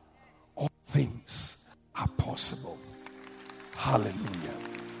God, all things are possible. Hallelujah.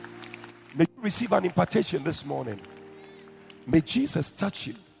 May you receive an impartation this morning. May Jesus touch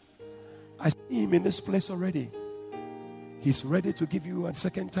you. I see him in this place already. He's ready to give you a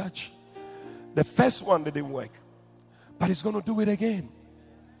second touch. The first one didn't work, but he's going to do it again.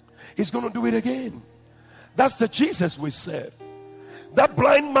 He's going to do it again. That's the Jesus we serve. That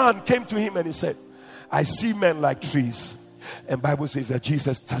blind man came to him and he said, I see men like trees. And Bible says that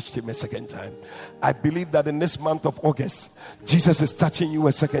Jesus touched him a second time. I believe that in this month of August, Jesus is touching you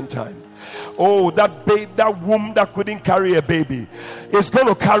a second time. Oh, that babe, that womb that couldn't carry a baby is going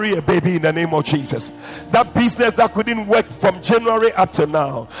to carry a baby in the name of Jesus. That business that couldn't work from January up to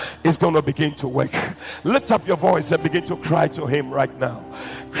now is going to begin to work. Lift up your voice and begin to cry to him right now.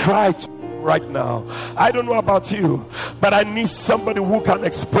 Cry to him right now. I don't know about you, but I need somebody who can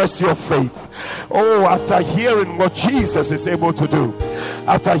express your faith. Oh, after hearing what Jesus is able to do,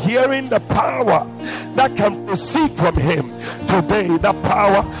 after hearing the power that can proceed from him, today that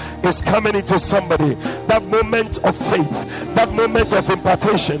power is coming into somebody. That moment of faith, that moment of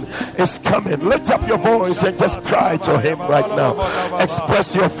impartation is coming. Lift up your voice and just cry to him right now.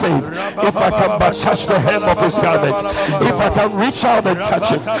 Express your faith. If I can but touch the hem of his garment, if I can reach out and touch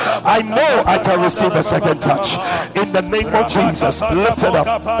him, I know I can receive a second touch. In the name of Jesus, lift it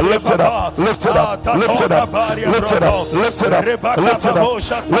up, lift it up, lift it up, lift it up, lift it up, lift it up, lift it up,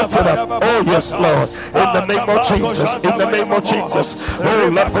 lift it up. Oh yes, Lord. In the name of Jesus, in the name of Jesus. Oh,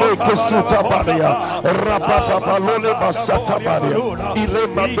 la kesuta badia, rapapa balole basata badia, ile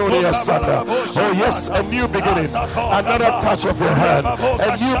mandoria sada. Oh yes, a new beginning, another touch of your hand,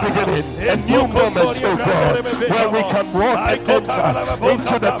 a new beginning, a new moment, oh God, where we can walk and enter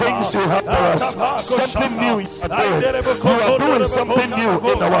into the things you have for us. Something new you are doing. You are doing something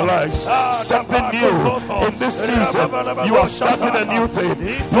new in our lives. something new in this season. You are starting a new thing.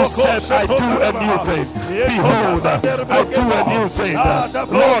 You said, I do a new thing. Behold, I do a new thing.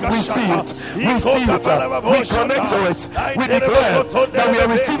 Lord, we see it. We see it. We connect to it. We declare that we are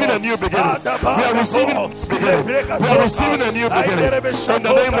receiving a new beginning. We are receiving a new beginning. We are receiving a new beginning. In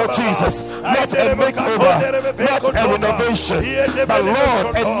the name of Jesus. Not a makeover, not a renovation, but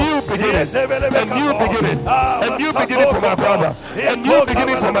Lord, a new beginning. A new beginning. A new beginning for my brother. A new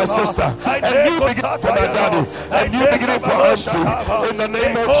beginning for my sister. A new beginning for my daddy. A new beginning for Auntie. In the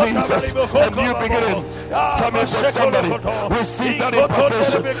name of Jesus. A new beginning coming for somebody. Receive that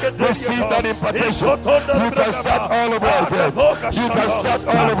impartation. Receive that impartation. You can start all over again. You can start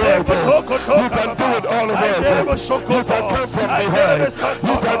all over again. You can do it all over again. You can come from behind.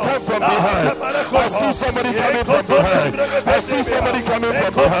 You can come from behind. I see somebody coming from behind. I see somebody coming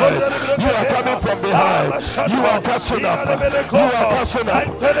from behind. You are coming from behind. You are catching up. You are catching up.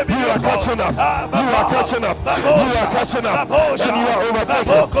 You are catching up. You are catching up. You are catching up. And you are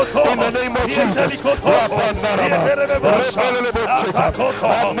overtaken. In the name of Jesus.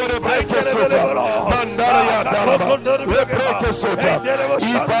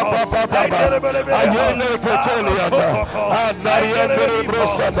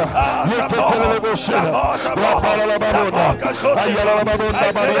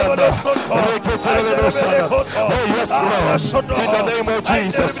 Yes, Lord. In the name of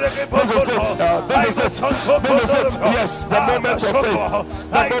Jesus. This is it. This is it. This is it. Yes, the moment of faith.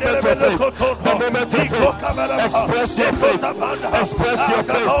 The moment of faith. The moment of faith. Express your faith. Express your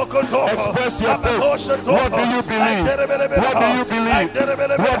faith. Express your faith. What do you believe? What do you believe?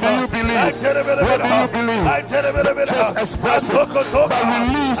 What do you believe? What do you believe? Just express it. But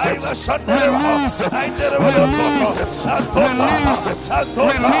release it. Release it. Release it. Release it.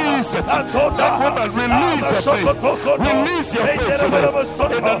 Release it. That woman, release your faith. Release your faith today.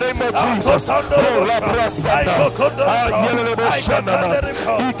 In the name of Jesus. Oh, la brasanda. Ayelele shandana.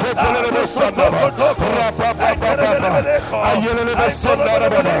 Iketelele sandana. Ayelele sandana.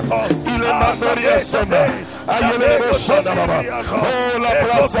 Ile mandoria sandana. Ayelele shandana. Oh, la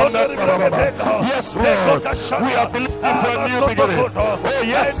brasanda. Yes, Lord. We are believing for a new beginning. Oh,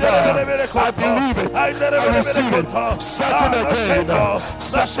 yes, sir. I believe it. I receive it. Starting again.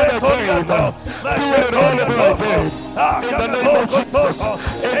 Starting again. Doing it all over again. In the name of Jesus.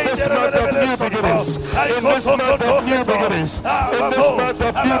 In this month of new beginnings. In this month of new beginnings. In this month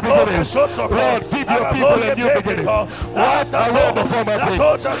of new beginnings. Lord, give your people a new beginning. Wipe away the former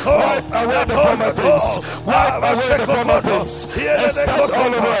things. Wipe away the former things. Wipe away the former things. And start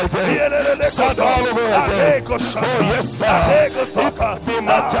all over again. Start all over again. Oh, yes, sir. If be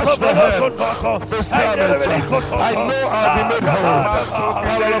my touch the hem of this garment, I know I'll be made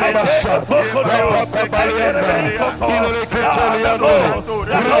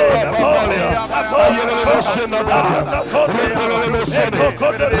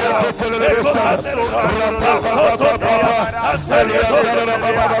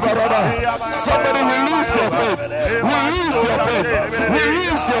Somebody release your faith. Release your faith.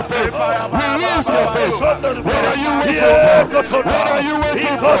 Release your faith. Release your faith. What are you waiting for? What are you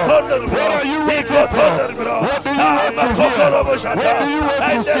waiting for? What are you waiting for? What do you want to hear? What do you want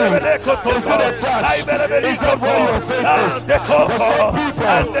to see? Is it a touch? Is that where your faith is? For some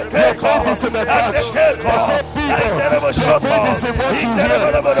people, your faith is in the touch. For some people, your faith is in what you hear.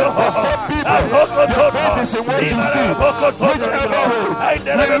 For some people, your faith is in what you see. Whichever way,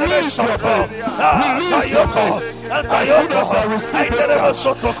 release your faith. Release your faith. As soon as I receive this touch,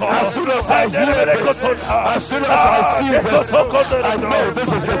 as soon as I hear this, as soon as I see this, I know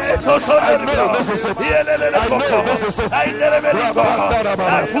this is it. I know this is it. I know this is it.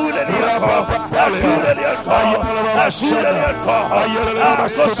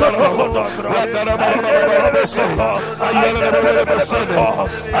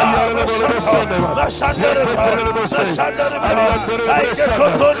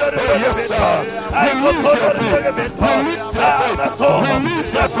 Yes, sir. Release your faith. Release your faith.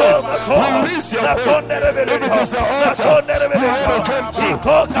 Release your faith. Release your faith. If it is an altar you want to come to, you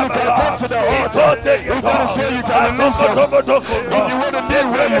can come to the altar. If that is where you can release your faith. If you want to be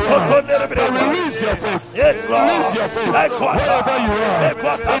where you are, release your faith. Release your faith. Wherever you are.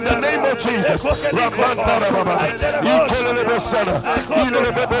 In the name of Jesus.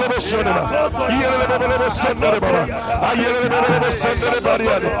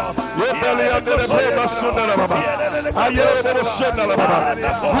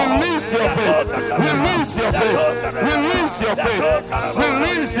 Release your faith. Release your faith. Release your faith.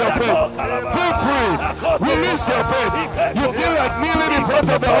 Release your faith. Feel free. Release your faith. You feel like kneeling in front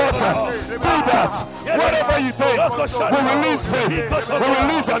of the altar. Do that. Whatever you think, we release faith. We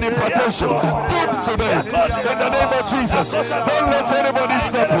release an impartation. Good today. In the name of Jesus. Don't let anybody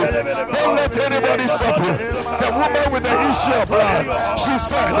stop you. Don't let anybody stop you. The woman with the issue of blood, she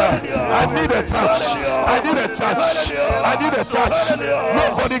said, I need a touch. I need a touch. I need a touch.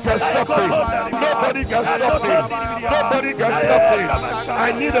 Nobody can stop me. Nobody can stop me. Nobody can stop me.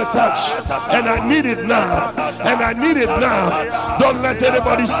 I need a touch. And I need it now. And I need it now. Don't let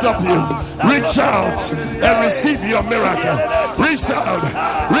anybody stop you. Reach out and receive your miracle. Reach out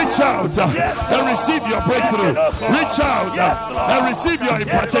and receive your breakthrough. Reach out and receive your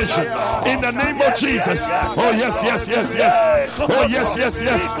impartation in the name of Jesus. Oh yes, yes, yes, yes. Oh yes, yes,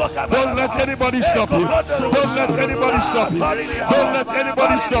 yes. Don't let anybody stop you. Don't let anybody stop you. Don't let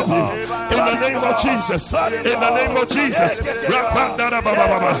anybody stop you. In the name of Jesus. In the name of Jesus.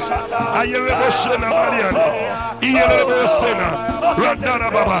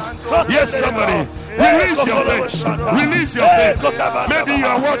 Yes, somebody. Release your faith. Release your faith. Maybe you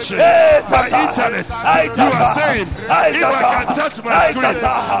are watching by internet. You are saying, if I can touch my screen,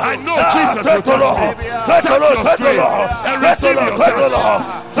 I know Jesus will touch me. Touch your screen and receive your touch.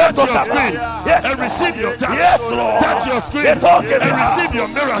 Touch your screen and receive your touch. Touch your screen and receive your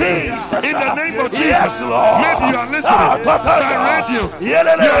miracle. In the name of Jesus. Maybe you are listening by radio. You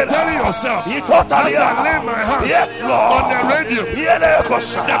are telling yourself, as I lay my hands on the radio,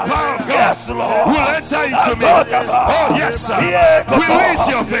 the power of God will enter into me. Oh yes, sir. Release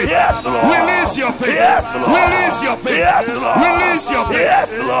your faith. Release your faith. Release your faith. Release your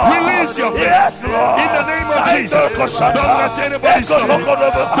faith. Release your faith. In the name of Jesus. Don't let anybody stop you.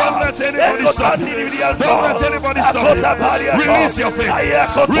 Don't let anybody stop you. Don't let anybody stop you. Release your faith.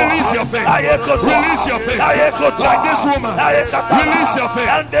 Release your faith. Release your faith. Like this woman. Release your faith.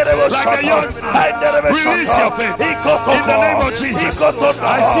 Like a young man. Release your faith. In the name of Jesus.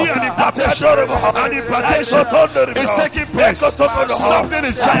 I see an impartation. An impartation is taking place. Something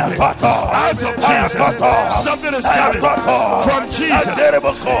is jumping out of Jesus. Something is coming from Jesus.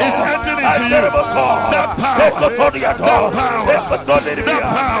 It's entering into you. That power. That power. That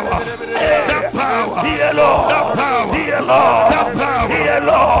power. That power. That power. That power.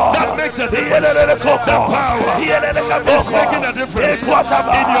 That makes a difference. That power is making a difference in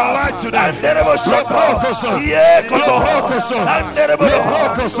your life today.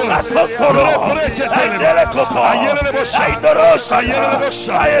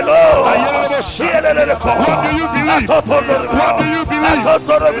 What do you believe? What do you believe?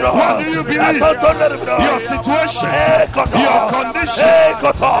 What do you believe? Your situation, your condition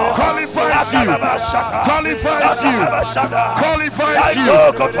qualifies you. Qualifies you. Qualifies you.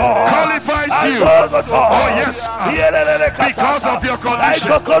 Qualifies you. Oh yes. Because of your condition,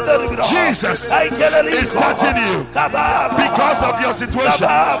 Jesus is touching you. Because of your situation,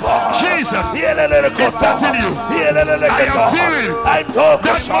 Jesus is touching you. I am feeling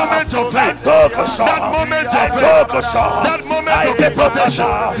that moment of faith. That moment of faith. That moment of impartation.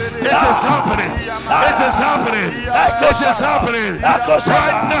 It is happening. It is happening. It is happening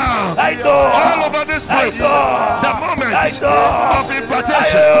right now. All over this place. The moment of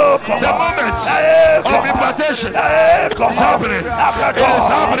impartation. The moment of impartation is happening. It is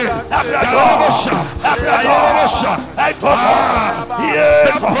happening.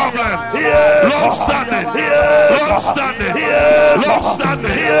 That problem. Long standing. Long standing. Long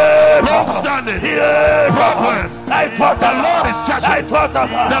standing. Long standing. Problem. The Lord is touching.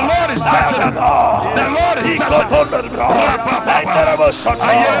 The Lord is touching. The Lord is touching.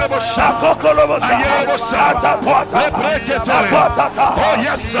 Oh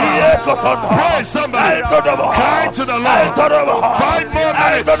yes, sir. Pray somebody. Cry to the Lord. 5 more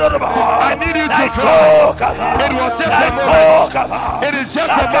minutes. I need you to cry. It was just a moment. It is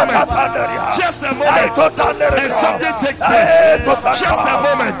just a moment. Just a moment. And something takes place. Just a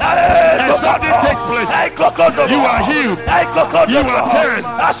moment. And something takes place. You are healed. You are turned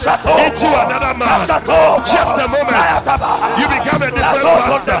into another man. Just a moment. You become a different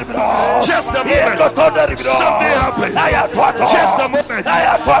pastor. Just a moment. Something happens. Just a moment.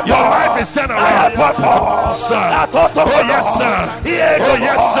 Your life is turned around. Sir. Oh yes, sir. Oh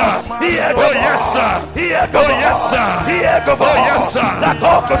yes, sir. Oh yes, sir. Oh yes, sir. Oh yes, sir.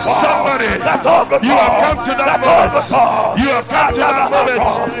 Somebody, you have come to that moment. You have come to that moment.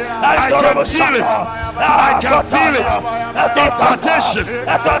 I can feel it. I can feel it. Impartation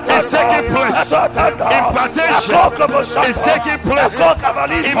is taking place. Impartation is taking place.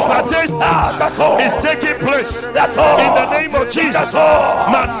 Impartation is taking place. In the name of Jesus.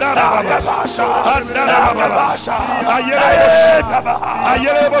 Mandara Baba. Mandara Baba.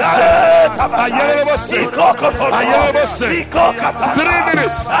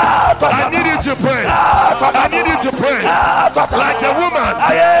 minutes. I need you to pray. I need you to pray. Like the woman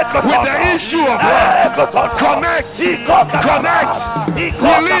with the issue of blood. Connect.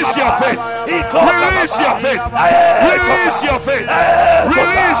 Release your faith. Release your faith. Release your faith.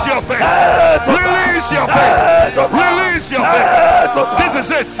 Release your faith. Release your faith. Release your faith. This is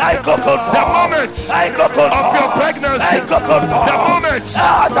it. The moment of your pregnancy. The moment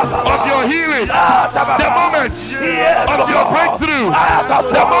of your healing. The moment of your breakthrough.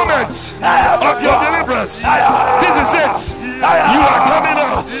 The moment of your deliverance. This is it. You are coming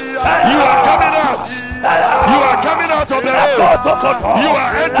out. You are coming out. You are coming out of the old. You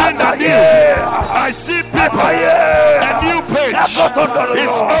are entering the new. I see people. A new page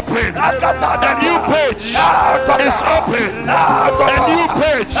is open. A new page is open. A new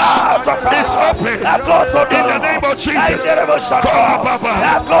page is open. In the name of Jesus. Call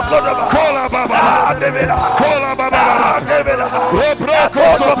Baba. Call Baba. Call Baba.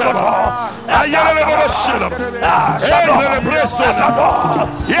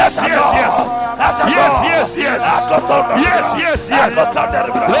 Yes, yes, yes. Yes, yes, yes. Yes, yes, yes.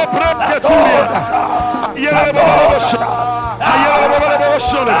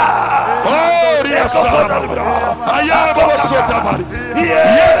 Oh, yes, yes,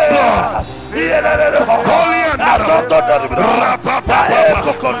 Lord.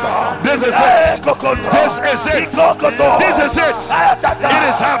 This is it. This is it. This is it. It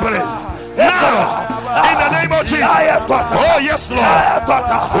is happening now. In the name of Jesus. Oh, yes, Lord.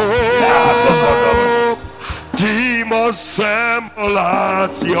 Oh, demons tremble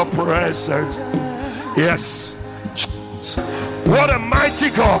at your presence. Yes. What a mighty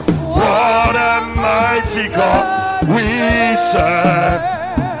God. What a mighty God we serve.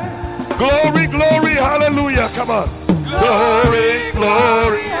 Glory, glory, hallelujah. Come on. Glory,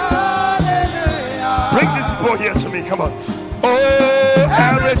 glory. Bring this boy here to me. Come on. Oh,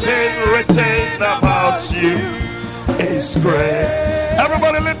 everything written about you is great.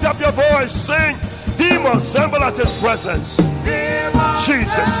 Everybody lift up your voice. Sing. Demons tremble at his presence.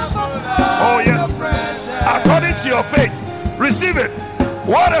 Jesus. Oh, yes. According to your faith, receive it.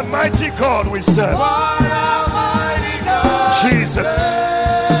 What a mighty God we serve. Jesus.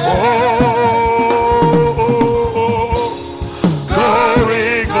 Oh,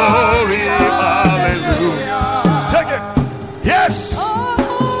 glory, glory, hallelujah. Take it. Yes.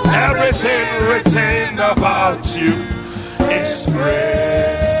 Everything written about you is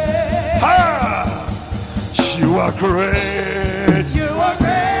great. Ah, you are great. You are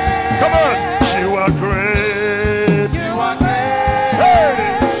great. Come on. You are great. You are great.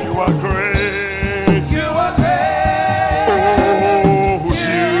 Hey, you are great. You are great. Oh,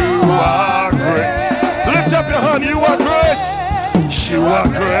 you are great. Lift up your hand. You are great. You are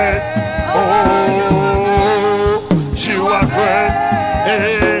great. Oh, you are great.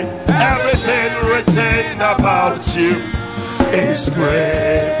 Hey, everything written about you is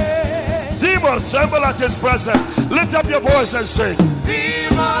great. Demons tremble at his presence. Lift up your voice and sing.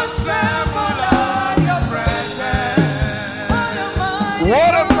 Demons tremble at your presence.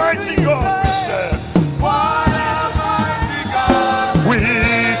 What a mighty God we serve. Jesus. We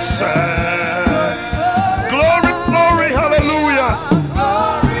serve. Glory, glory, hallelujah.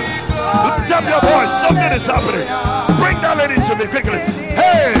 Lift up your voice. Something is happening. Bring that lady to me quickly.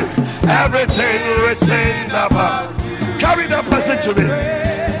 Hey, everything written about. Carry that person to me.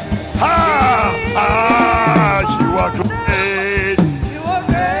 You are great.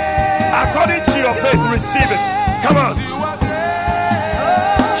 According to your faith, receive it. Come on.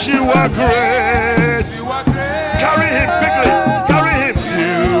 You are great. Carry him quickly. Carry him.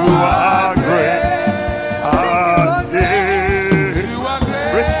 You are great.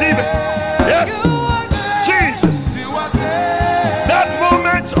 Receive it. Yes. Jesus. That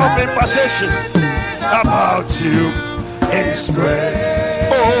moment of impartation about you is great.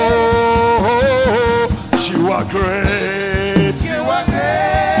 Oh, you are great. You are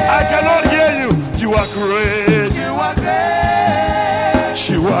great. I cannot hear you. You are great. You are great.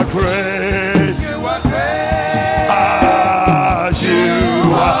 You are great. You are great. Ah,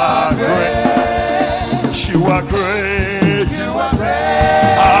 you are great. You are great. You are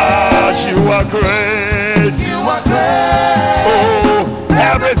great. Ah, you are great. You are great. Oh,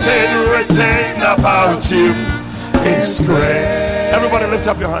 everything written about you is great. Everybody lift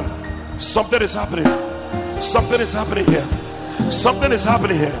up your hand. Something is happening. Something is happening here. Something is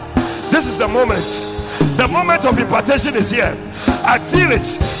happening here. This is the moment. The moment of impartation is here. I feel it.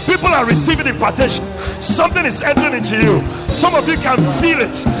 People are receiving impartation. Something is entering into you. Some of you can feel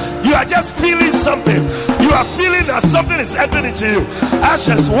it. You are just feeling something. You are feeling that something is entering into you.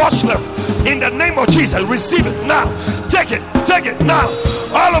 Ashes, watch them in the name of Jesus. Receive it now. Take it now.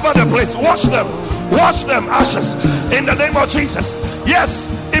 All over the place. Watch them, ashes in the name of Jesus. Yes,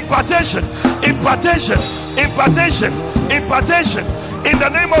 impartation in the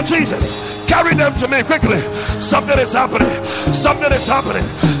name of Jesus. Carry them to me quickly. Something is happening. Somebody's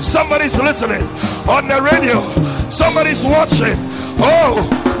listening on the radio. Somebody's watching. Oh,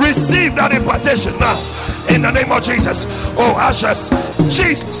 receive that impartation now in the name of Jesus. Oh, ashes,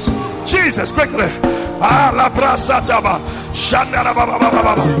 Jesus, quickly.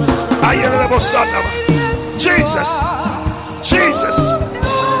 Jesus,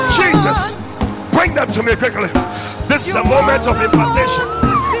 bring them to me quickly. This is a moment of impartation.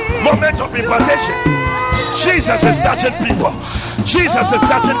 Jesus is touching people.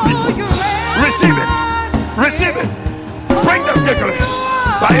 Receive it. Bring them quickly.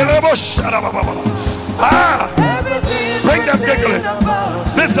 Bring them quickly.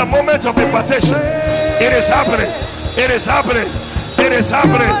 This is a moment of impartation. It is happening.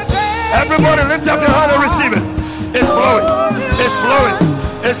 Everybody lift up your hand and receive it. It's flowing.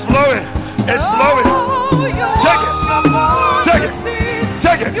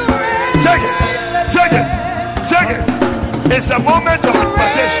 Take it. It's a moment of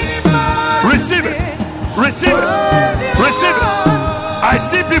impartation. Receive it. I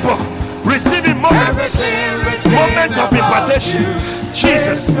see people receiving moments of impartation.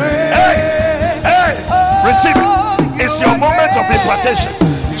 Jesus, hey, receive it. It's your moment of impartation.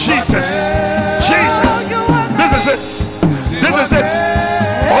 Jesus, this is it.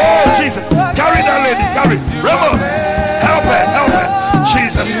 Oh, Jesus, carry that lady, Ramon, help her.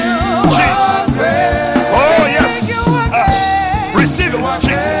 Jesus. Oh, yes. Receive it,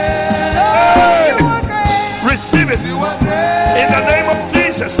 Jesus. Hey. Receive it in the name of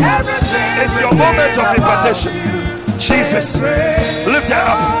Jesus. It's your moment of impartation. Jesus, lift her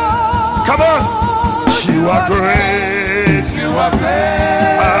up. Come on. You are great. You are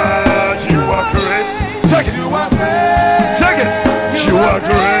great. Take it. You are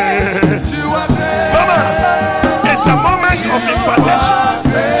great. Mama, it's a moment of impartation.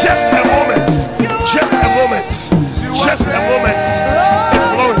 Just a moment.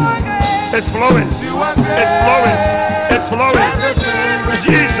 It's flowing.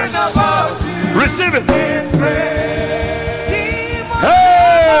 Jesus, receive it.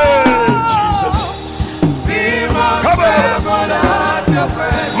 Hey, Jesus. Come on.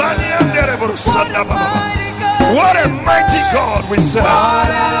 What a mighty God we serve.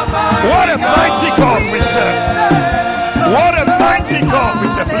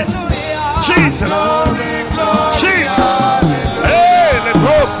 Please. Jesus. Hey,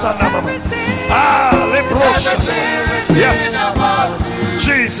 yes.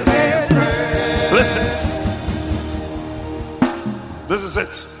 Jesus. Listen. This is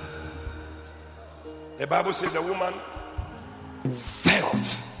it. The Bible says the woman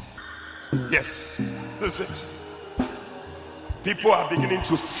felt. Yes. This is it. People are beginning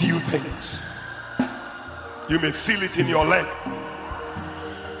to feel things. You may feel it in your leg.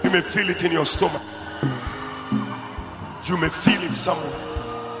 You may feel it in your stomach. You may feel it somewhere.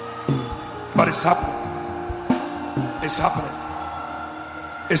 But it's happening.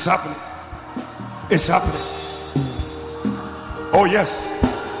 Oh yes.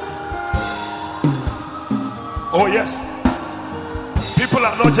 People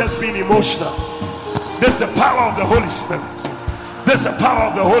are not just being emotional. There's the power of the Holy Spirit.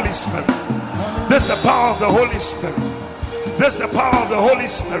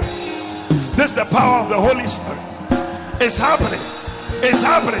 It's happening.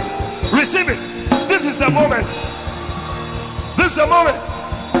 Receive it. This is the moment.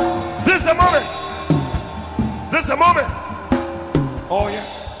 Oh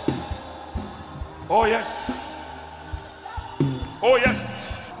yes.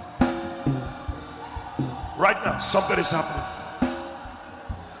 Right now, something is happening.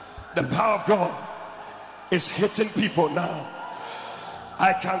 The power of God is hitting people now.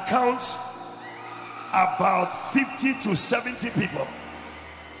 I can count about 50 to 70 people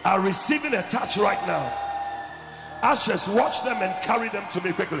are receiving a touch right now. Ashes, watch them and carry them to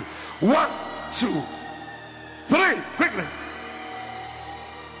me quickly. 1, 2, 3, quickly.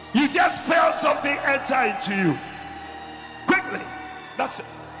 You just felt something enter into you. Quickly. That's it.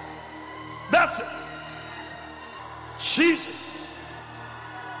 Jesus.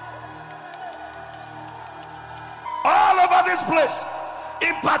 All over this place,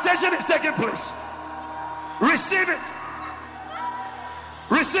 impartation is taking place. Receive it.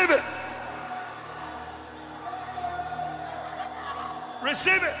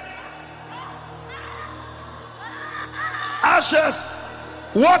 Ashes,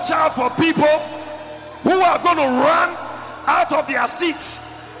 watch out for people who are going to run out of their seats.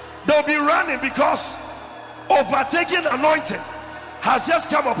 They'll be running because overtaking anointing has just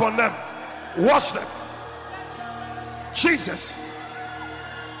come upon them. Watch them. Jesus.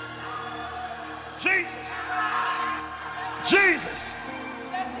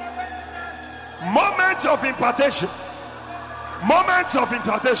 Moments of impartation.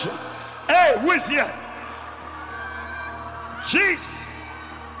 Hey, who is here? Jesus.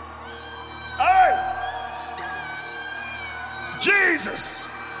 Hey, Jesus.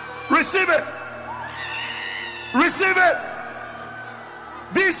 Receive it.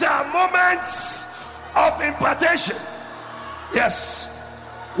 These are moments of impartation. Yes.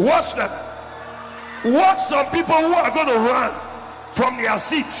 Watch them. Watch some people who are going to run from their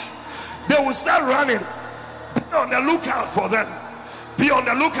seat. They will start running. Be on the lookout for them.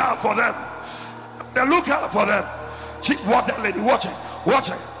 Watch that lady. Watch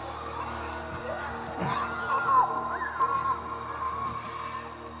her.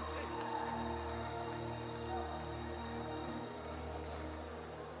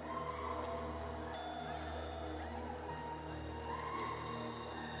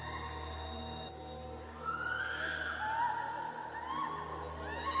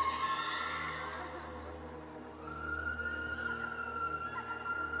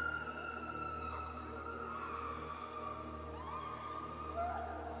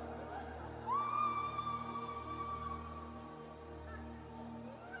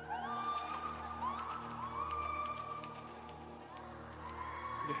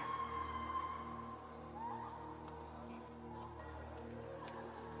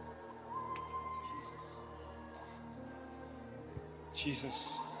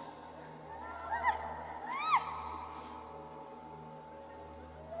 Jesus.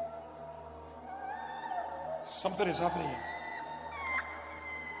 Something is happening.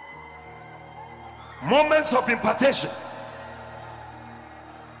 Moments of impartation.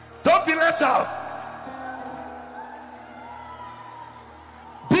 Don't be left out.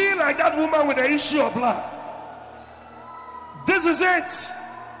 Be like that woman with the issue of blood. This is it.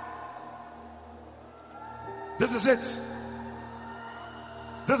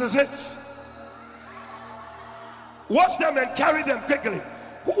 Watch them and carry them quickly.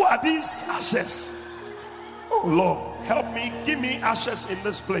 Who are these ashes? Oh Lord, help me. Give me ashes in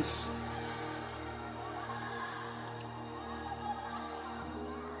this place.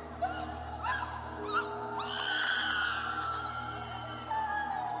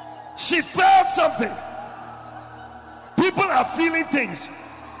 She felt something. People are feeling things.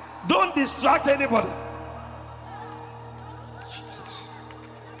 Don't distract anybody. Jesus.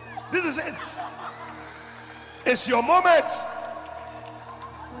 This is it. It's your moment.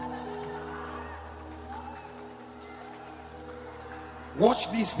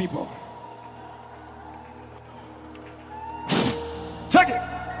 Watch these people. Take it.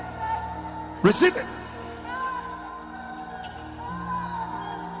 Receive it.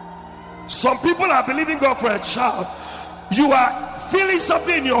 Some people are believing God for a child. You are feeling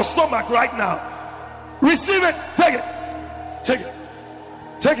something in your stomach right now. Receive it. Take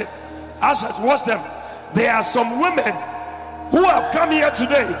it. Ashes, watch them. There are some women who have come here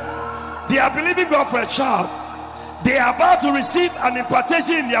today. They are believing God for a child. They are about to receive an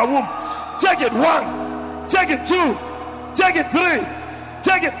impartation in their womb. Take it 1, take it 2, take it 3,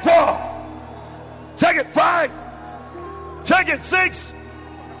 take it 4, take it 5, take it 6.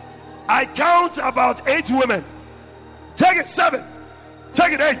 I count about 8 women. Take it 7,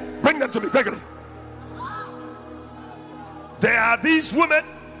 take it 8. Bring them to me quickly. There are these women.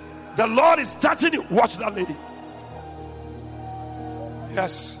 The Lord is touching you. Watch that lady.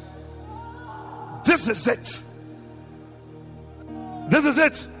 Yes. This is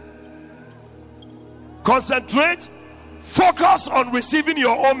it. Concentrate. Focus on receiving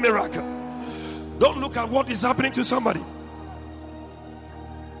your own miracle. Don't look at what is happening to somebody.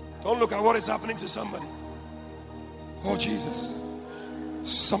 Oh Jesus.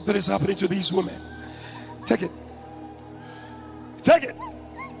 Something is happening to these women. Take it.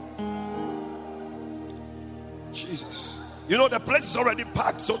 Jesus. You know the place is already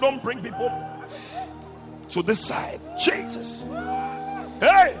packed, so don't bring people to this side. Jesus.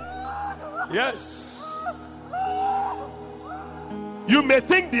 Hey. Yes. You may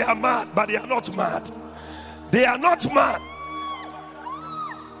think they are mad, but they are not mad.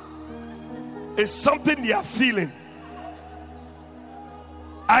 It's something they are feeling.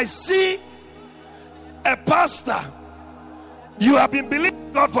 I see a pastor. You have been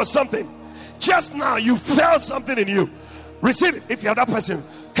believing God for something. Just now you felt something in you. Receive it. If you're that person,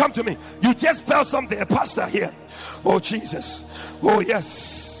 come to me. You just felt something, a pastor here. Oh, Jesus. Oh,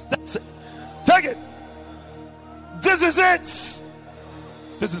 yes. That's it. Take it. This is it.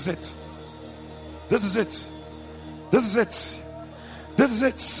 This is it. This is it. This is it. This is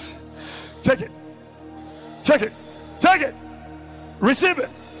it. Take it. Take it. Take it. Receive it.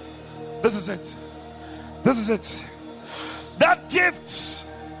 This is it. This is it. That gift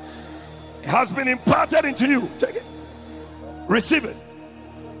has been imparted into you. Take it. Receive it.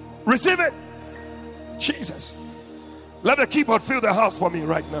 Receive it. Jesus. Let the keyboard fill the house for me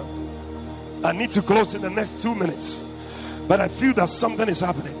right now. I need to close in the next 2 minutes. But I feel that something is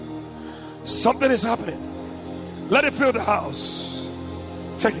happening. Something is happening. Let it fill the house.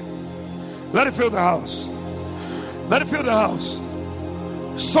 Take it. Let it fill the house. Let it fill the house.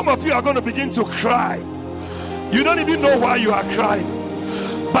 Some of you are going to begin to cry. You don't even know why you are crying.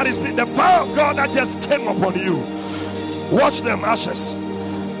 But it's been the power of God that just came upon you. Watch them, ashes.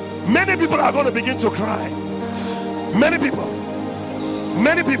 Many people are going to begin to cry. Many people.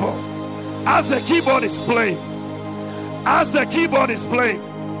 Many people. As the keyboard is playing. As the keyboard is playing.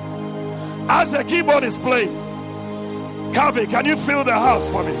 As the keyboard is playing. Calvin, can you fill the house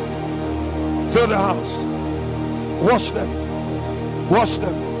for me? Fill the house. Watch them. Watch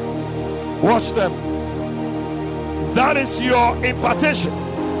them. Watch them. That is your impartation.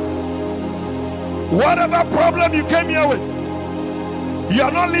 Whatever problem you came here with, you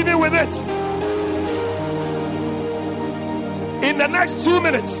are not living with it. In the next 2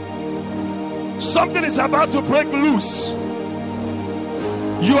 minutes, something is about to break loose.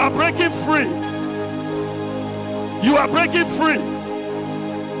 You are breaking free. You are breaking free.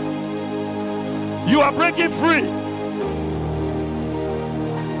 You are breaking free.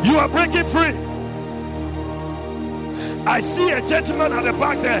 You are breaking free. I see a gentleman at the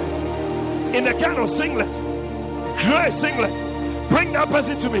back there in a kind of singlet, gray singlet. Bring that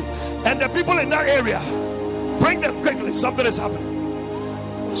person to me. And the people in that area, bring them quickly. Something is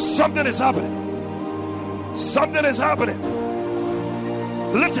happening. Something is happening. Something is happening.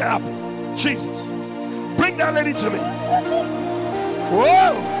 Lift it up. Jesus. Bring that lady to me.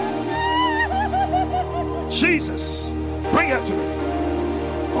 Whoa. Jesus. Bring her to me.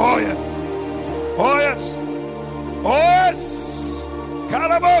 Oh yes. Oh yes. Oh yes.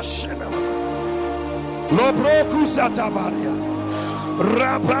 Karabosh. Lobroku satabaria.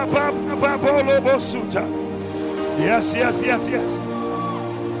 Rapapapapolobosuta. Yes, yes, yes, yes.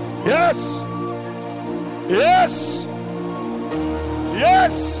 Yes. Yes.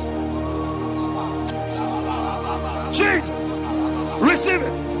 Yes. Jesus. Receive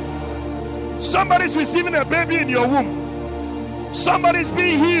it. Somebody's receiving a baby in your womb. Somebody's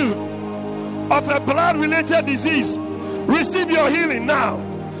being healed of a blood-related disease. Receive your healing now.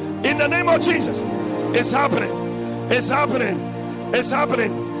 In the name of Jesus. It's happening. It's happening. It's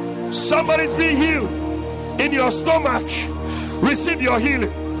happening. Somebody's being healed in your stomach. Receive your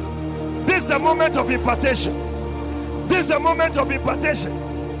healing. This is the moment of impartation. This is the moment of impartation.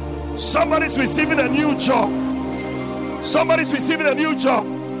 Somebody's receiving a new job. Somebody's receiving a new job.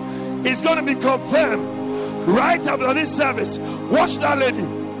 It's going to be confirmed right after this service. Watch that lady.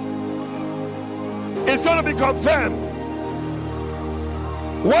 It's going to be confirmed.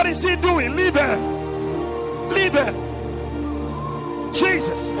 What is he doing? Leave her. Leave her.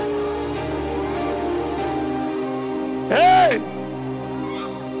 Jesus. Hey.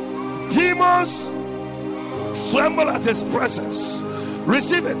 Demons tremble at his presence.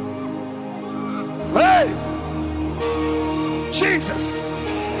 Receive it. Hey. Jesus.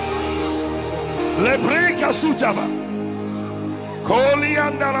 Lebreka sutaba.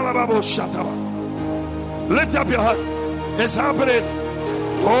 Koliandalababo shataba. Lift up your hand. It's happening.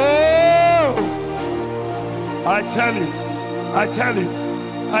 Oh, I tell you, I tell you,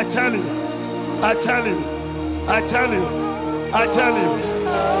 I tell you, I tell you, I tell you, I tell you.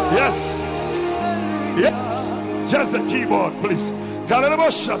 Yes, yes. Just the keyboard, please. Kalerabo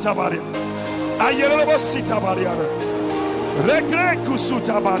shatabaria. Ayerabo sitabariana. Rekreku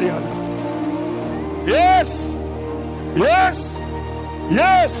sutabariana. Yes, yes,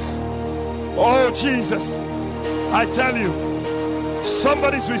 yes. Oh, Jesus, I tell you.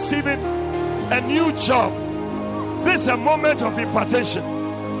 Somebody's receiving a new job. This is a moment of impartation.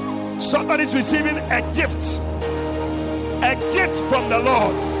 Somebody's receiving a gift. A gift from the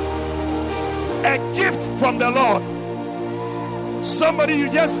Lord. A gift from the Lord. Somebody, you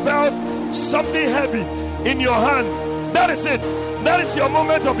just felt something heavy in your hand. That is it. That is your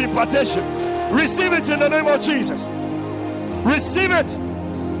moment of impartation. Receive it in the name of Jesus. Receive it.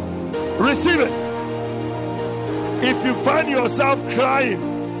 Receive it. If you find yourself crying,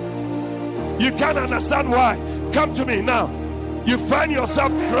 you can't understand why. Come to me now. You find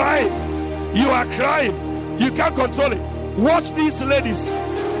yourself crying. You are crying. You can't control it. Watch these ladies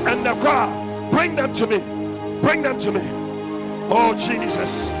and the choir. Bring them to me. Bring them to me. Oh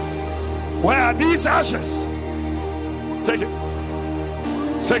Jesus. Where are these ashes? Take it.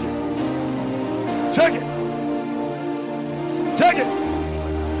 Take it. Take it. Take it.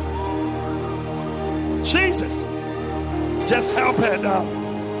 Jesus. Just help her now.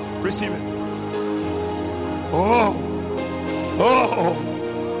 Receive it. Oh. Oh.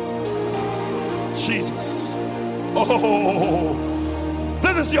 Jesus. Oh.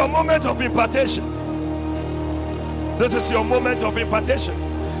 This is your moment of impartation. This is your moment of impartation.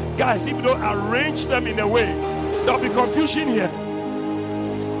 Guys, if you don't arrange them in a way, there'll be confusion here.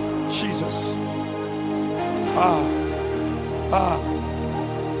 Jesus. Ah. Ah.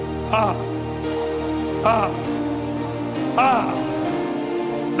 Ah. Ah. Ah.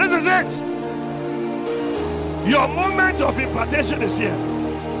 This is it. Your moment of impartation is here.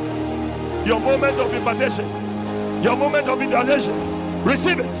 Your moment of impartation. Your moment of impartation.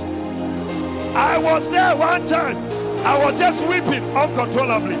 Receive it. I was there one time. I was just weeping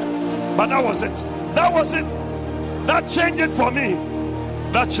uncontrollably. But that was it. That was it. That changed it for me.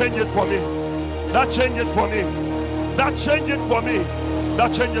 That changed it for me. That changed it for me. That changed it for me.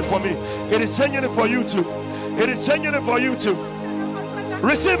 That changed it for me. It is changing it for you too. It is changing it for you too.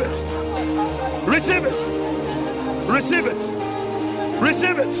 Receive it. Receive it. Receive it.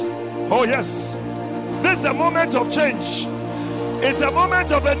 Receive it. Oh yes. This is the moment of change. It's the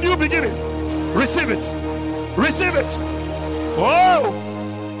moment of a new beginning. Receive it. Receive it. Oh.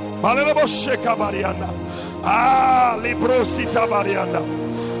 Ah, Libro Sita Mariana.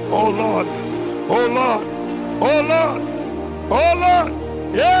 Oh Lord. Oh Lord. Oh Lord. Oh Lord.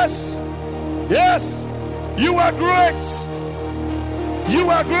 Yes. Yes. You are great. You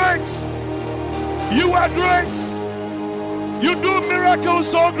are great. You are great. You do miracles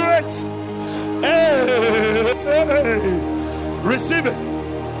so great. Hey, hey. Receive it.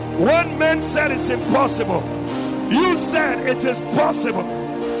 One man said it's impossible. You said it is possible.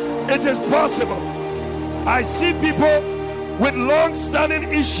 It is possible. I see people with long-standing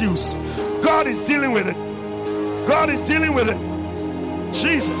issues. God is dealing with it. God is dealing with it.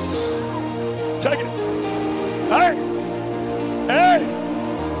 Jesus. Take it. Hey. Hey.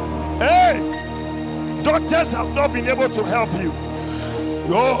 Hey. Doctors have not been able to help you.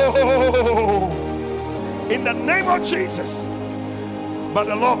 Oh. In the name of Jesus. But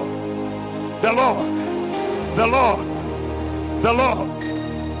the Lord. The Lord. The Lord. The Lord.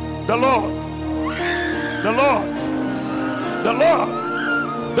 The Lord. The Lord. The Lord.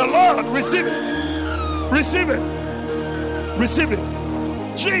 The Lord. Receive it. Receive it. Receive it.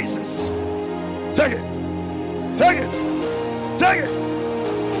 Jesus. Take it. Take it. Take it.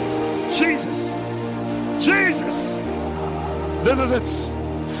 Jesus. Jesus. This is it.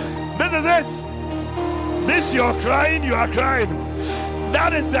 This is it. This you are crying, you are crying.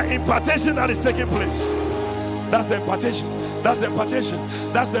 That is the impartation that is taking place. That's the impartation. That's the impartation.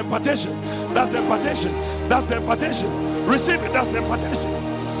 That's the impartation. That's the impartation. That's the impartation. Receive it. That's the impartation.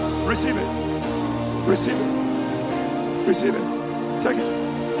 Receive it. Receive it. Receive it. Take it.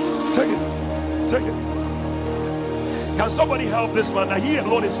 Take it. Take it. Can somebody help this man? Now he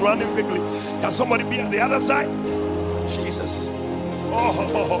alone is running quickly. Can somebody be on the other side? Jesus.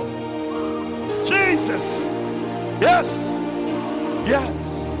 Oh. Jesus. Yes.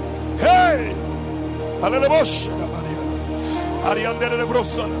 Yes. Hey.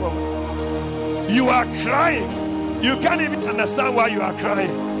 You are crying. You can't even understand why you are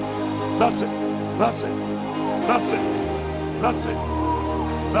crying. That's it. That's it. That's it. That's it.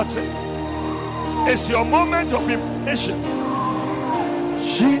 That's it. It's your moment of impartation.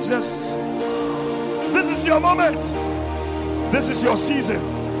 Jesus. This is your moment. This is your season.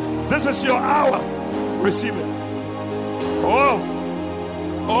 This is your hour. Receive it. Oh.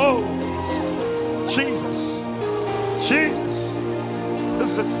 Oh. Jesus. Jesus. This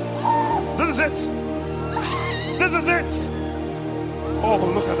is it. This is it. This is it. Oh,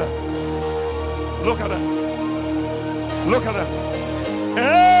 look at that. Look at that. Look at that.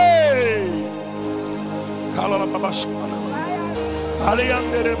 Hey.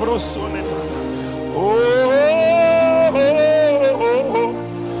 Oh.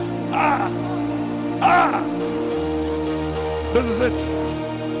 Ah. Ah. This is it.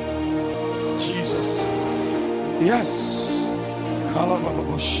 Jesus. Yes.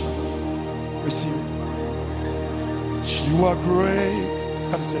 Receive it. You are great.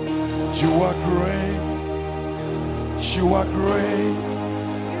 That's it. You are great. You are great.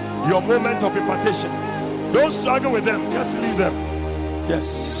 Your moment of impartation. Don't struggle with them. Just leave them.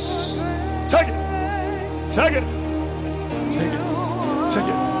 Yes. Take it. Take it. Take it. Take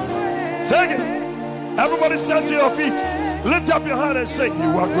it. Take it. Everybody stand to your feet. Lift up your hand and say,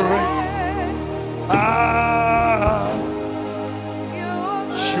 you are great.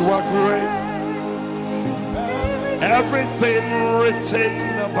 You are great. Everything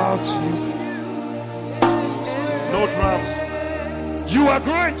written about you. No drums. You are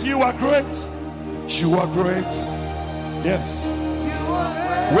great. You are great. You are great. Yes.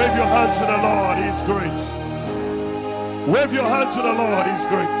 Wave your hand to the Lord. He's great. Wave your hand to the Lord. He's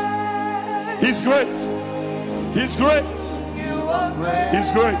great. He's great. He's great.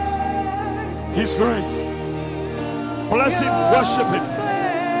 He's great. He's great. Bless him. Worship him.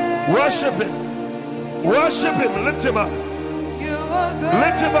 Worship him. Worship him. Lift him up.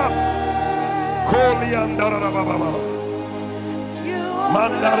 Lift him up.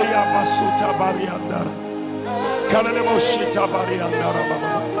 Mandaria basuta bariandara. Kalelemo shita bariandara baba.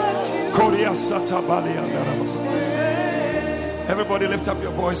 Korea sata bariandara baba. Everybody lift up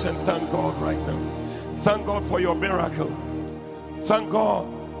your voice and thank God right now. Thank God for your miracle. Thank God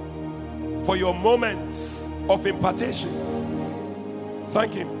for your moments of impartation.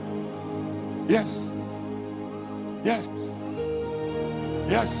 Thank him. Yes. Yes.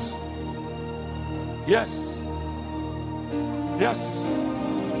 Yes. Yes. Yes.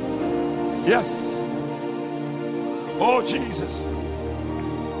 Yes. Oh Jesus.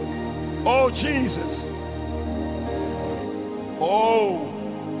 Oh Jesus. Oh,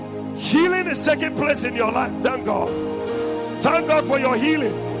 healing is taking place in your life. Thank God. Thank God for your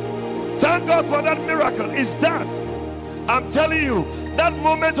healing. Thank God for that miracle. It's done. I'm telling you, that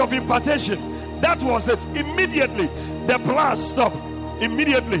moment of impartation, that was it. Immediately, the blood stopped.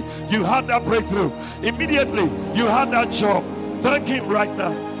 Immediately, you had that breakthrough. Immediately, you had that job. Thank him right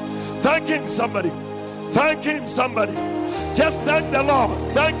now. Thank him, somebody. Thank him, somebody. Just thank the Lord.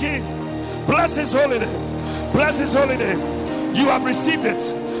 Thank him. Bless his holy name. Bless his holy name. You have received it.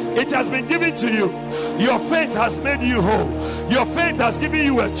 It has been given to you. Your faith has made you whole. Your faith has given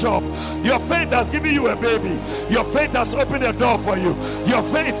you a job. Your faith has given you a baby. Your faith has opened a door for you. Your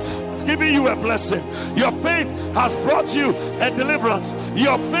faith has given you a blessing. Your faith has brought you a deliverance.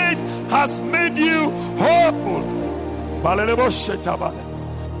 Your faith has made you whole.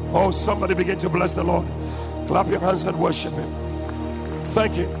 Oh, somebody begin to bless the Lord. Clap your hands and worship him.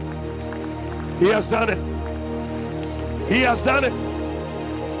 Thank you. He has done it. He has done it.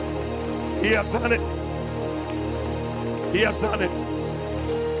 He has done it. He has done it.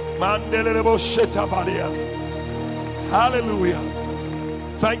 Hallelujah.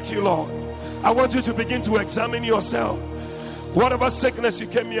 Thank you, Lord. I want you to begin to examine yourself. Whatever sickness you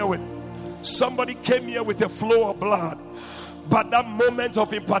came here with, somebody came here with a flow of blood, but that moment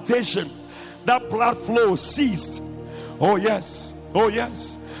of impartation, that blood flow ceased. Oh yes. Oh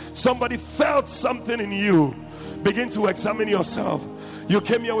yes. Somebody felt something in you. Begin to examine yourself. You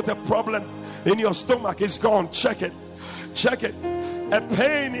came here with a problem in your stomach. It's gone. Check it. Check it. A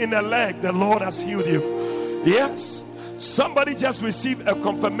pain in the leg. The Lord has healed you. Yes. Somebody just received a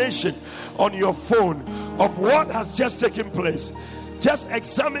confirmation on your phone of what has just taken place. Just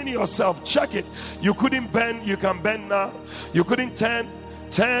examine yourself. Check it. You couldn't bend. You can bend now. You couldn't turn.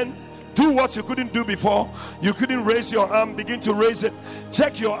 Do what you couldn't do before. You couldn't raise your arm. Begin to raise it.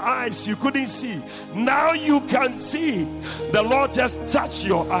 Check your eyes. You couldn't see. Now you can see. The Lord just touched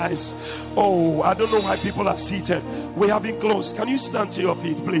your eyes. Oh, I don't know why people are seated. We haven't closed. Can you stand to your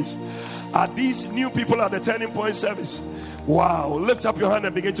feet, please? Are these new people at the Turning Point service? Wow. Lift up your hand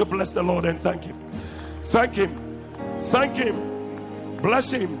and begin to bless the Lord and thank him. Thank him. Thank him. Bless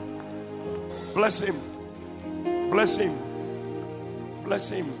him. Bless him. Bless him. Bless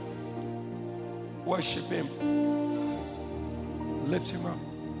him. Worship him. Lift him up.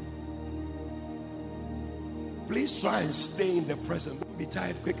 Please try and stay in the present. Don't be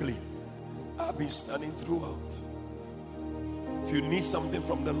tired quickly. I've been standing throughout. If you need something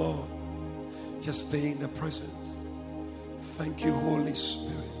from the Lord, just stay in the presence. Thank you, Holy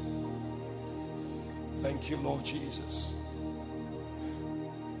Spirit. Thank you, Lord Jesus.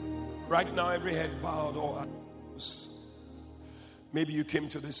 Right now, every head bowed or eyes. Maybe you came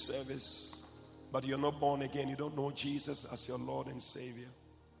to this service, but you're not born again. You don't know Jesus as your Lord and Savior.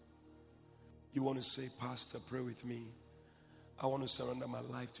 You want to say, Pastor, pray with me. I want to surrender my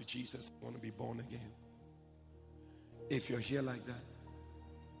life to Jesus. I want to be born again. If you're here like that,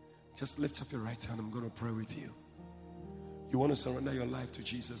 just lift up your right hand. I'm going to pray with you. You want to surrender your life to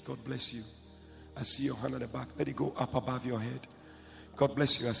Jesus. God bless you. I see your hand at the back. Let it go up above your head. God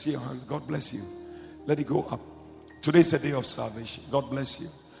bless you. I see your hand. God bless you. Let it go up. Today's a day of salvation. God bless you.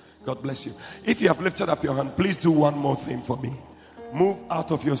 God bless you. If you have lifted up your hand, please do one more thing for me. Move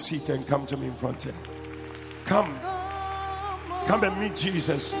out of your seat and come to me in front here. Come. Come and meet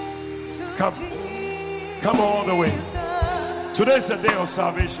Jesus. Come. Come all the way. Today is a day of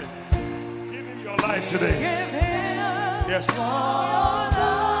salvation. Give him your life today. Yes.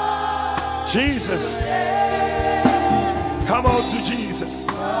 Jesus. Come on to Jesus.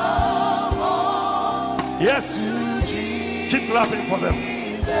 Yes. Keep clapping for them.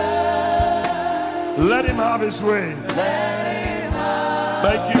 Let him have his way.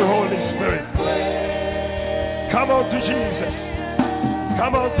 Thank you, Holy Spirit. Come on to Jesus.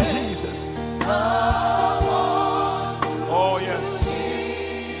 Come on to Jesus. Oh, yes.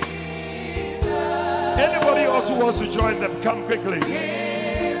 Anybody else who wants to join them, come quickly.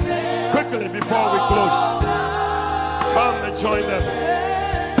 Quickly before we close. Come and join them.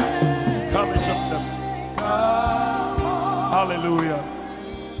 Come and join them. Hallelujah.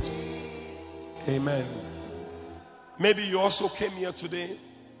 Amen. Maybe you also came here today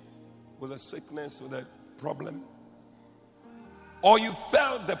with a sickness, with a problem. Or you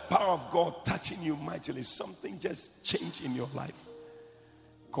felt the power of God touching you mightily. Something just changed in your life.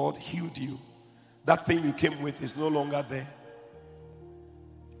 God healed you. That thing you came with is no longer there.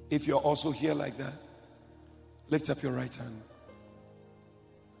 If you're also here like that, lift up your right hand.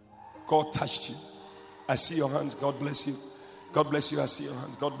 God touched you. I see your hands. God bless you. God bless you. I see your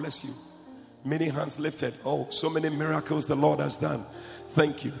hands. God bless you. Many hands lifted. Oh, so many miracles the Lord has done.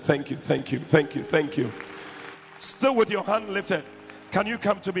 Thank you. Thank you. Thank you. Thank you. Thank you. Still with your hand lifted. Can you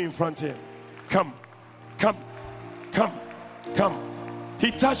come to me in front here? Come. Come. Come. Come.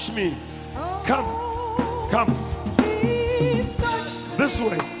 He touched me. Come. Come. This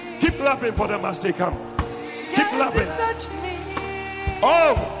way. Keep clapping for them as they come. Keep clapping.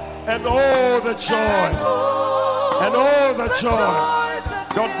 Oh, and all the joy. And all the joy.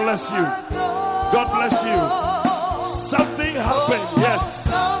 God bless you. God bless you. Something happened. Yes.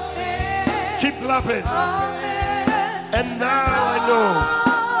 Keep clapping. And now I know.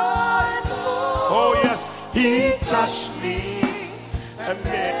 Oh yes, he touched me and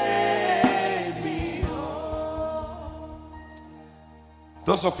made me whole.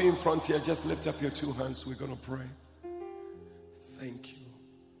 Those of you in front here, just lift up your two hands. We're going to pray. Thank you.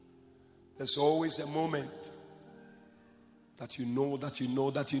 There's always a moment that you know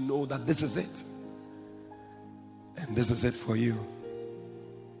that this is it. And this is it for you.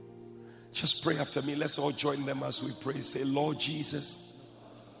 Just pray after me. Let's all join them as we pray. Say, Lord Jesus,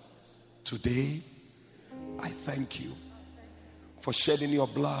 today I thank you for shedding your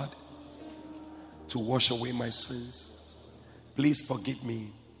blood to wash away my sins. Please forgive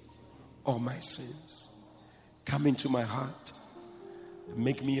me all my sins. Come into my heart.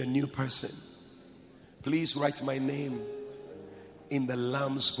 Make me a new person. Please write my name in the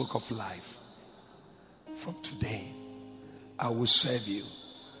Lamb's Book of Life. From today, I will serve you.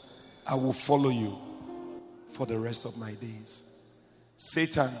 I will follow you for the rest of my days.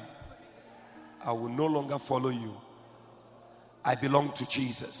 Satan, I will no longer follow you. I belong to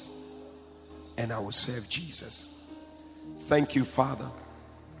Jesus and I will serve Jesus. Thank you, Father,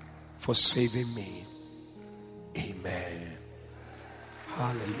 for saving me. Amen.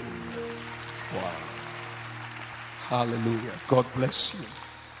 Hallelujah. Wow. Hallelujah. God bless you.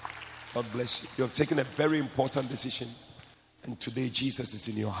 God bless you. You have taken a very important decision. And today Jesus is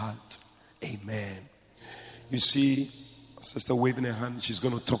in your heart. Amen. You see, sister waving her hand. She's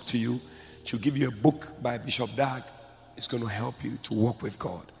going to talk to you. She'll give you a book by Bishop Dag. It's going to help you to walk with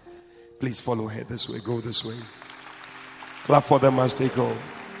God. Please follow her this way. Go this way. Clap for them as they go.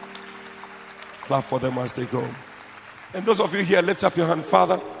 Clap for them as they go. And those of you here, lift up your hand.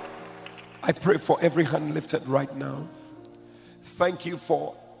 Father, I pray for every hand lifted right now. Thank you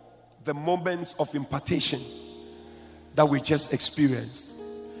for the moments of impartation that we just experienced.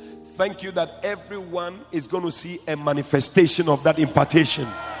 Thank you that everyone is going to see a manifestation of that impartation.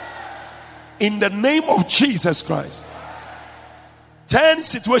 In the name of Jesus Christ. Turn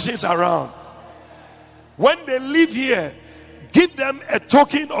situations around. When they leave here, give them a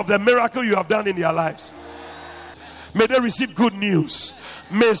token of the miracle you have done in their lives. May they receive good news.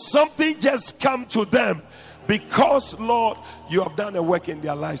 May something just come to them because, Lord, you have done a work in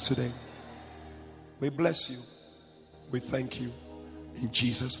their lives today. We bless you. We thank you. In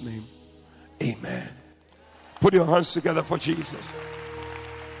Jesus' name, amen. Put your hands together for Jesus.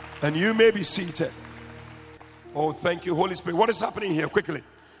 And you may be seated. Oh, thank you, Holy Spirit. What is happening here? Quickly.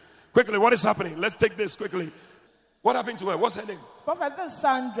 Quickly, what is happening? Let's take this quickly. What happened to her? What's her name? Prophet, this is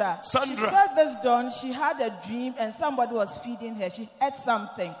Sandra. Sandra. She said this dawn she had a dream and somebody was feeding her. She ate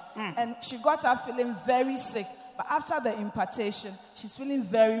something and she got up feeling very sick. But after the impartation, she's feeling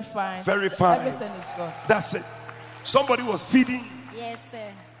very fine. Very fine. Everything is gone. That's it. Somebody was feeding. Yes,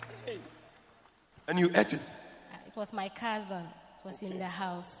 sir. Hey. And you ate it. It was my cousin. It was in the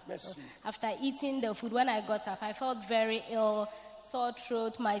house. Merci. So after eating the food, when I got up, I felt very ill, sore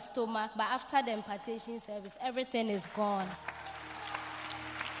throat, my stomach. But after the impartation service, everything is gone.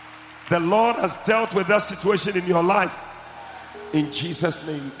 The Lord has dealt with that situation in your life. In Jesus'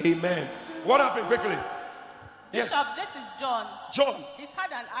 name, amen. What happened quickly? Yes. Bishop, this is John. John. He's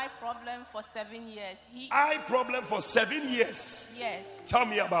had an eye problem for 7 years. Eye problem for 7 years. Yes. Tell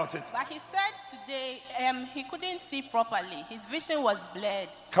me about it. But he said today he couldn't see properly. His vision was blurred.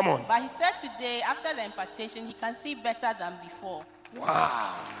 Come on. But he said today, after the impartation, he can see better than before.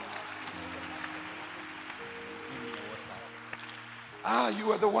 Wow.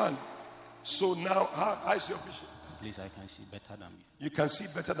 You are the one. So now, how is your vision? Please, I can see better than before. You can see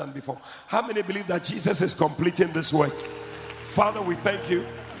better than before. How many believe that Jesus is completing this work? Father, we thank you.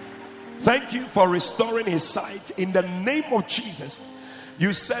 Thank you for restoring his sight in the name of Jesus.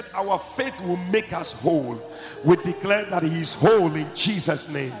 You said our faith will make us whole. We declare that he is whole in Jesus'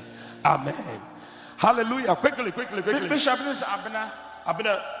 name. Amen. Hallelujah. Quickly. Bishop, this is Abner.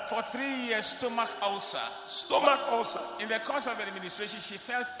 Abner. For 3 years, stomach ulcer. Stomach ulcer. In the course of the administration, she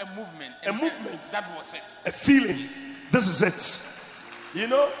felt a movement. A movement. That was it. A feeling. This is it. You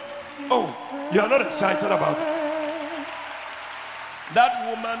know? Oh, you are not excited about it. That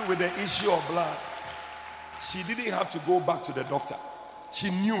woman with the issue of blood, she didn't have to go back to the doctor. She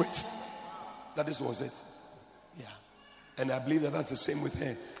knew it. That this was it. Yeah. And I believe that that's the same with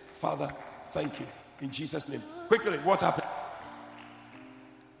her. Father, thank you. In Jesus' name. Quickly, what happened?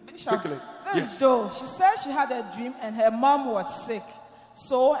 Bishop, Quickly. this Yes. Joe, she said she had a dream and her mom was sick.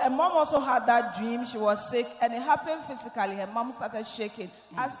 So her mom also had that dream. She was sick and it happened physically. Her mom started shaking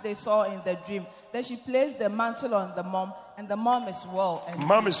as they saw in the dream. Then she placed the mantle on the mom and the mom is well. And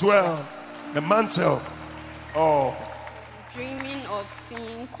Mom is well. The mantle. Oh. Dreaming of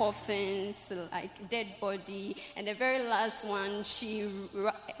seeing coffins, like dead body, and the very last one, she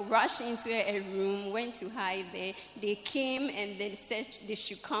rushed into a room, went to hide there. They came and they said they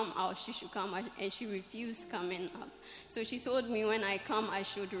should come out, she should come out, and she refused coming up. So she told me when I come, I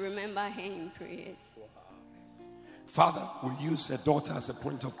should remember her in prayers. Father, we use a daughter as a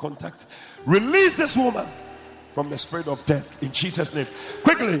point of contact. Release this woman from the spirit of death in Jesus' name.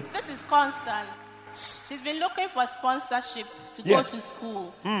 Quickly. This is Constance. She's been looking for sponsorship to go to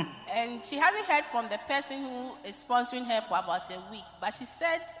school. And she hasn't heard from the person who is sponsoring her for about a week. But she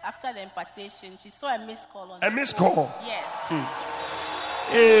said after the impartation, she saw a missed call on A missed call? Yes.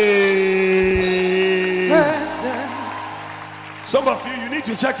 Some of you need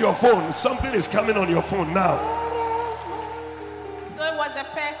to check your phone. Something is coming on your phone now. So it was the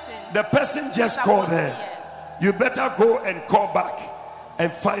person. The person just called her. You better go and call back and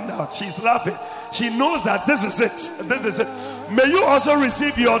find out. She's laughing. She knows that this is it. This is it. May you also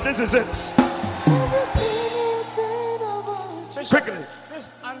receive your this is it. Quickly. This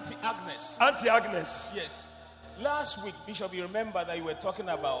Auntie Agnes. Auntie Agnes. Yes. Last week, Bishop, you remember that you were talking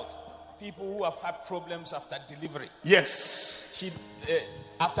about people who have had problems after delivery. Yes. She,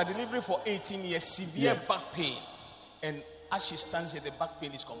 after delivery for 18 years, severe back pain. And as she stands here, the back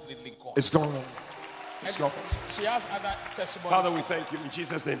pain is completely gone. It's gone. It's gone. She has other testimonies. Father, we thank you in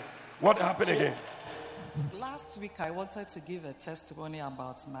Jesus' name. What happened again? Last week, I wanted to give a testimony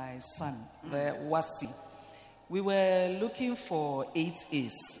about my son, Wasi. We were looking for 8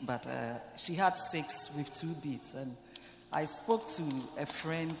 A's, but she had 6 with 2 B's. And I spoke to a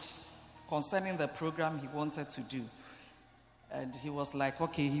friend concerning the program he wanted to do. And he was like,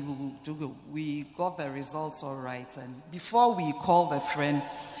 okay, he will do. We got the results all right. And before we called the friend,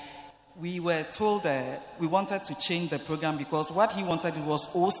 we were told we wanted to change the program because what he wanted was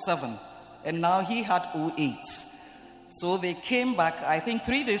 07. And now he had 08. So they came back, I think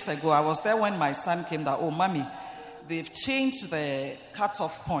 3 days ago. I was there when my son came that, oh, mommy, they've changed the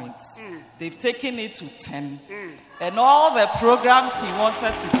cutoff points. They've taken it to 10. And all the programs he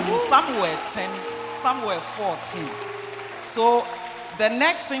wanted to do, some were 10, some were 14. So the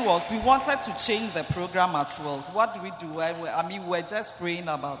next thing was we wanted to change the program as well. What do we do? I mean, we're just praying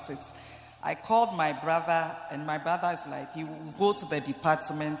about it. I called my brother, and my brother is like, he will go to the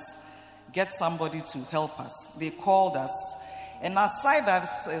department, get somebody to help us. They called us. And aside that,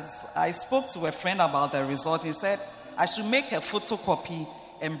 I spoke to a friend about the result. He said, I should make a photocopy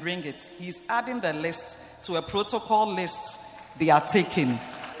and bring it. He's adding the list to a protocol list they are taking.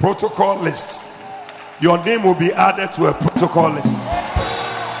 Protocol list. Your name will be added to a protocol list.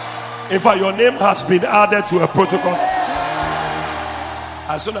 In fact, your name has been added to a protocol list.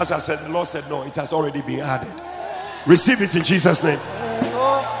 As soon as I said, the Lord said, no, it has already been added. Receive it in Jesus' name.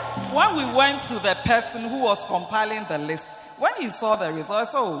 So when we went to the person who was compiling the list, when he saw the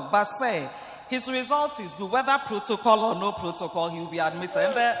results, oh, but say, his results is good. Whether protocol or no protocol, he'll be admitted.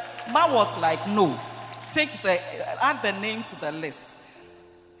 And the man was like, no, add the name to the list.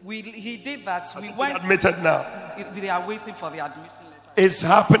 He did that. We went admitted now. We are waiting for the admission letter. It's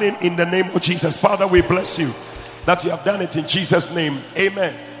happening in the name of Jesus. Father, we bless you that you have done it in Jesus' name.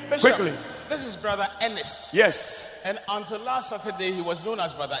 Amen. Bishop, Quickly. This is Brother Ernest. Yes. And until last Saturday, he was known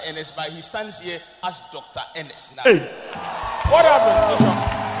as Brother Ernest, but he stands here as Dr. Ernest now. Hey. What happened, Bishop?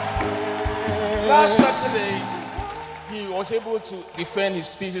 Last Saturday, he was able to defend his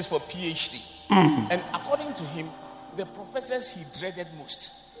thesis for PhD. And according to him, the professors he dreaded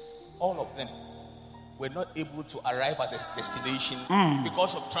most, all of them, were not able to arrive at the destination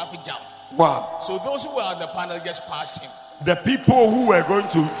because of traffic jam. Wow. So those who were on the panel just passed him. The people who were going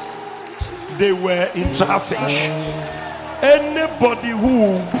to, they were in traffic. Anybody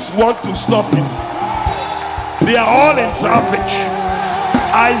who want to stop him, they are all in traffic.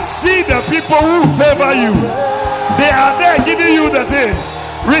 I see the people who favor you. They are there giving you the thing.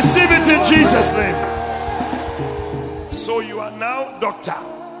 Receive it in Jesus' name. So you are now doctor.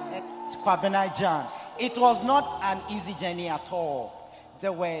 Kwabena John. It was not an easy journey at all.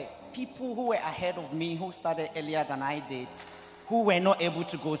 There were people who were ahead of me who started earlier than I did, who were not able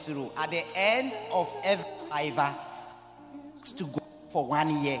to go through. At the end of every fiver, to go for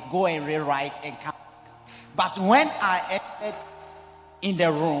 1 year, go and rewrite and come. But when I entered in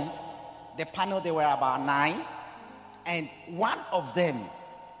the room, the panel, there were about 9, and one of them,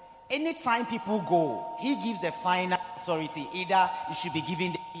 anytime people go, he gives the final authority. Either you should be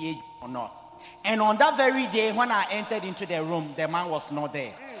given the PhD or not. And on that very day, when I entered into the room, the man was not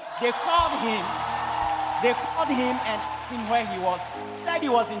there. They called him and asked him where he was. He said he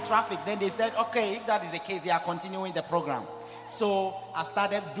was in traffic. Then they said, okay, if that is the case, they are continuing the program. So I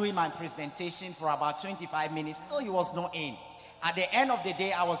started doing my presentation for about 25 minutes. Still, he was not in. At the end of the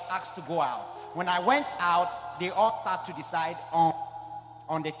day, I was asked to go out. When I went out, they all started to decide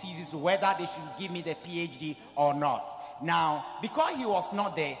on the thesis whether they should give me the PhD or not. Now, because he was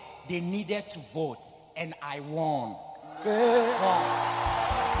not there, they needed to vote, and I won.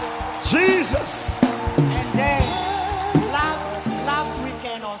 Jesus. And then last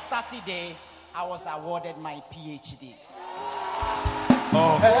weekend on Saturday, I was awarded my PhD.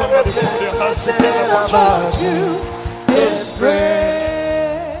 Oh, somebody put their hands together for Jesus.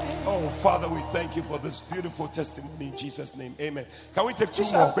 Oh, Father, we thank you for this beautiful testimony in Jesus' name. Amen. Can we take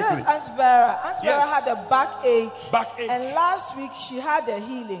 2 more quickly? Aunt Vera. Aunt Vera Yes. had a backache. Backache. And last week she had a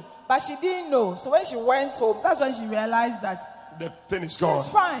healing. But she didn't know. So when she went home, that's when she realized that The thing is gone.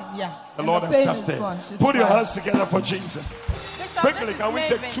 she's fine. Yeah. The And Lord the has pain touched is her. gone. She's Put your fine. hands together for Jesus. Bishop, Quickly, this can is we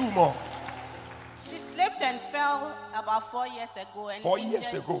Maven. take 2 more? She slipped and fell about 4 years ago. And 4 years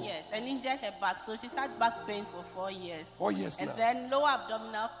injured- ago? Yes, and injured her back. So she's had back pain for 4 years. 4 years And now. then lower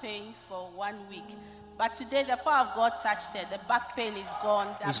abdominal pain for 1 week. But today the power of God touched her. The back pain is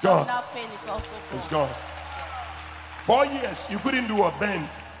gone. The It's gone. abdominal pain is also gone. It's gone. 4 years, you couldn't do a bend.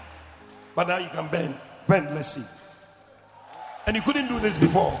 But now you can bend. Bend, let's see. And you couldn't do this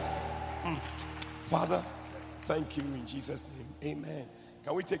before. Father, thank you in Jesus' name. Amen.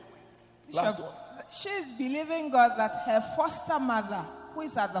 Can we take last one? She's believing God that her foster mother, who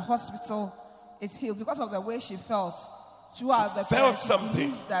is at the hospital, is healed because of the way she felt. Throughout the Felt prayer, she something.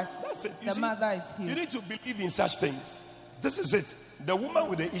 believes that That's it. You the see, mother is You healed. need to believe in such things. This is it. The woman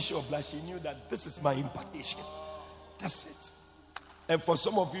with the issue of blood, she knew that this is my impartation. That's it. And for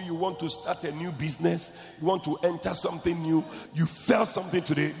some of you, you want to start a new business, you want to enter something new, you felt something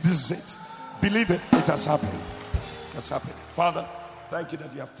today. This is it. Believe it. It has happened. It has happened. Father, thank you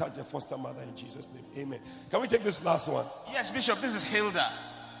that you have touched your foster mother in Jesus' name. Amen. Can we take this last one? Yes, Bishop, this is Hilda.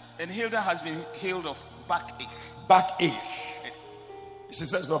 And Hilda has been healed of backache. Backache. She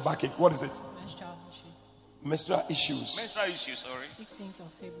says no backache. What is it? Menstrual issues. Menstrual issues. Menstrual issues, sorry. 16th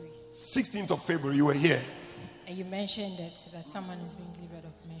of February. 16th of February, you were here. And you mentioned that someone is being delivered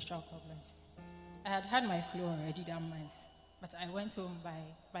of menstrual problems. I had my flow already that month, but I went home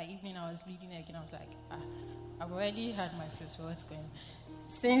by evening. I was bleeding again. I was like, I've already had my flow, so what's going on?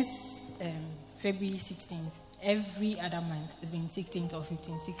 Since February 16th, every other month it's been 16th or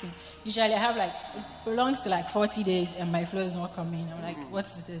 15th, 16th. Usually I have it belongs to 40 days and my flow is not coming. I'm like,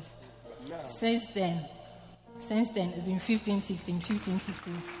 what's this? Since then it's been 15, 16, 15,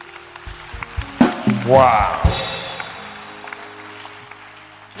 16. Wow.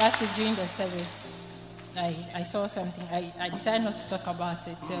 Last week during the service, I saw something. I decided not to talk about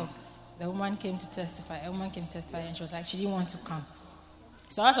it till the woman came to testify. A woman came to testify and she was like, she didn't want to come.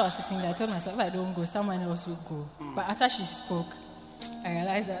 So as I was sitting there, I told myself, if I don't go, someone else will go. But after she spoke, I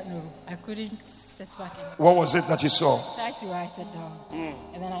realized that no, I couldn't sit back in. What was it that you saw? I tried to write it down.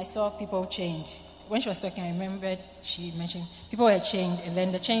 And then I saw people change. When she was talking, I remembered she mentioned people were chained, and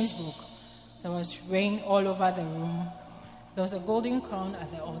then the chains broke. There was rain all over the room. There was a golden crown at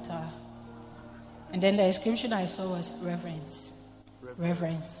the altar. And then the inscription I saw was reverence.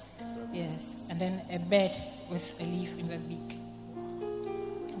 Reverence. Yes. And then a bed with a leaf in the beak.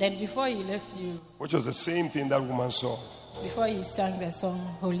 Then before you left, which was the same thing that woman saw. Before you sang the song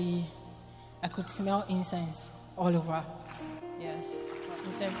Holy, I could smell incense all over. Yes.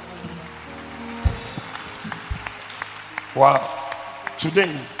 Incense all over. Wow.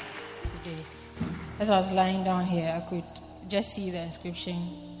 Today. As I was lying down here, I could just see the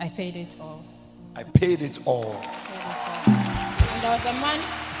inscription, I paid it all. I paid it all. And there was a man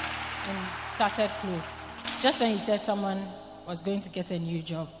in tattered clothes. Just when he said someone was going to get a new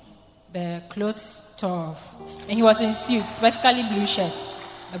job, the clothes tore off. And he was in suits, basically blue shirt,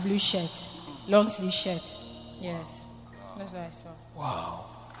 a blue shirt, long sleeve shirt. Yes, that's what I saw. Wow.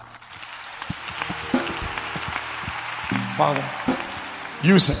 Father,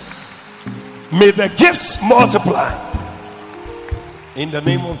 use it. May the gifts multiply in the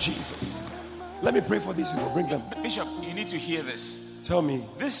name of Jesus. Let me pray for these people. Bring them. Bishop, you need to hear this. Tell me.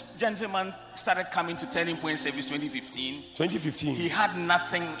 This gentleman started coming to Turning Point Service 2015. 2015. He had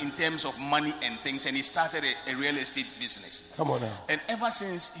nothing in terms of money and things, and he started a real estate business. Come on now. And ever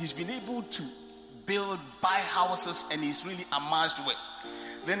since, he's been able to buy houses, and he's really amassed wealth.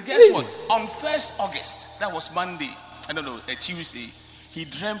 Then guess what? On 1st August, that was Monday, a Tuesday, he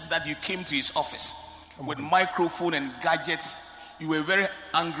dreamt that you came to his office with microphone and gadgets. You were very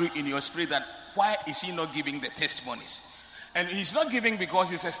angry in your spirit that why is he not giving the testimonies? And he's not giving because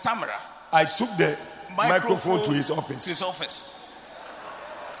he's a stammerer. I took the microphone to his office. You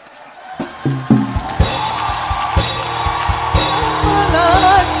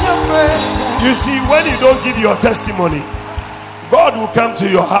see, when you don't give your testimony, God will come to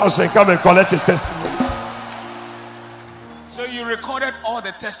your house and come and collect his testimony. So you recorded all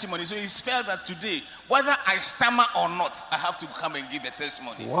the testimony. So he felt that today, whether I stammer or not, I have to come and give the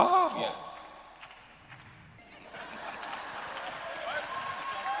testimony. Wow. Yeah.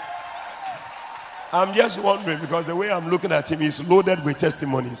 I'm just wondering because the way I'm looking at him is loaded with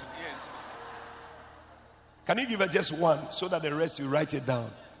testimonies. Yes. Can you give us just one so that the rest you write it down?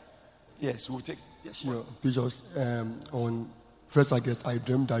 Yes, we'll take. Yes, sure. Because on 1st August, I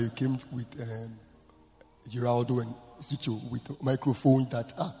dreamed that you came with Geraldo and Sicho with a microphone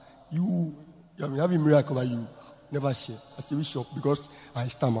that you have a miracle that you never share as a bishop because I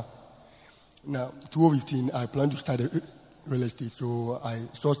stammer. Now, 2015, I plan to start a real estate, so I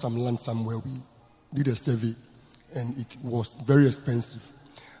saw some land somewhere. We did a survey, and it was very expensive.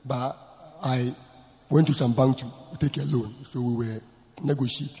 But I went to some bank to take a loan, so we were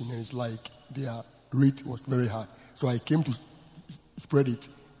negotiating, and it's like their rate was very high. So I came to spread it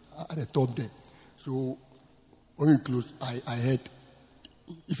at the top there. So when we closed, I heard,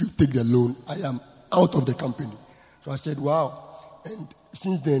 if you take the loan, I am out of the company. So I said, wow. And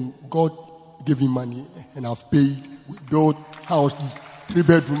since then, God gave me money, and I've paid. We built houses,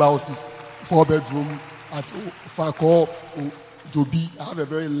 3-bedroom houses, 4-bedroom at Fako, Jobi. I have a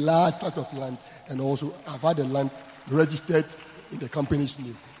very large tract of land, and also I've had the land registered in the company's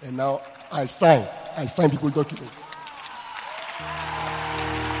name. And now I sign people's documents.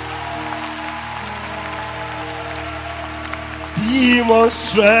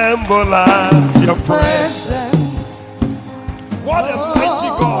 Demons tremble at your presence. What a mighty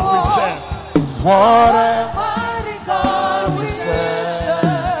God we serve. What a mighty God we serve.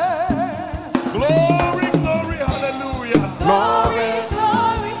 Glory, glory, hallelujah. Glory,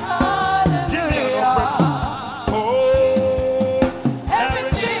 glory, hallelujah. Oh,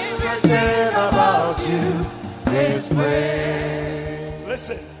 everything written about you is great.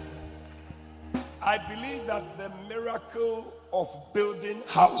 Listen, I believe that the miracle of building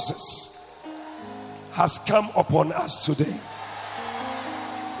houses has come upon us today.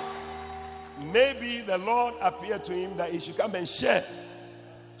 Maybe the Lord appeared to him that he should come and share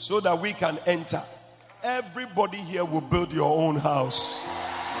so that we can enter. Everybody here will build your own house.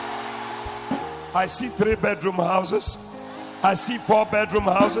 I see 3-bedroom houses. I see 4-bedroom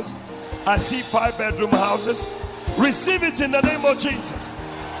houses. I see 5-bedroom houses. Receive it in the name of Jesus.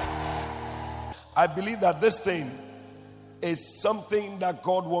 I believe that this thing is something that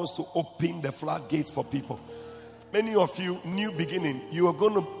God wants to open the floodgates for people. Many of you, new beginning,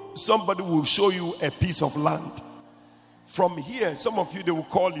 somebody will show you a piece of land. From here, some of you, they will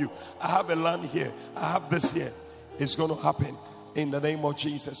call you. I have a land here. I have this here. It's going to happen in the name of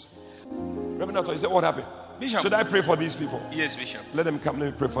Jesus. Reverend Doctor, is that what happened? Bishop. Should I pray for these people? Yes, Bishop. Let them come. Let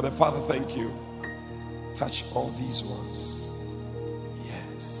me pray for them. Father, thank you. Touch all these ones.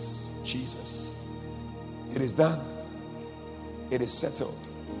 Yes, Jesus. It is done. It is settled.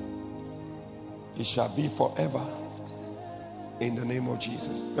 It shall be forever. In the name of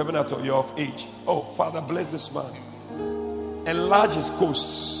Jesus. Reverend Ato, you're of age. Oh, Father, bless this man. Enlarge his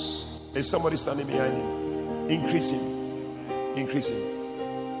coasts. Is somebody standing behind him? Increase him. Increase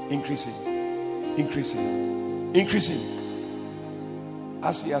him. Increase him. Increase him. Increase him.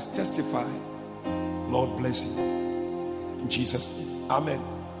 As he has testified, Lord bless him. In Jesus' name. Amen.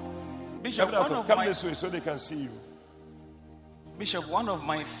 Bishop, come this way so they can see you. Bishop, one of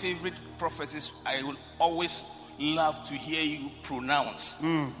my favorite prophecies I will always love to hear you pronounce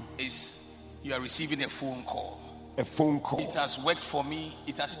is you are receiving a phone call. A phone call. It has worked for me.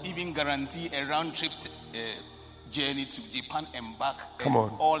 It has even guaranteed a round trip journey to Japan and back. Come on.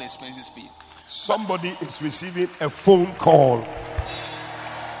 All expenses paid. Somebody is receiving a phone call.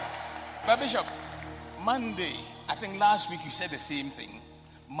 But Bishop, Monday, I think last week you said the same thing.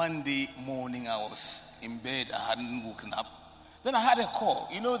 Monday morning I was in bed. I hadn't woken up. Then I had a call.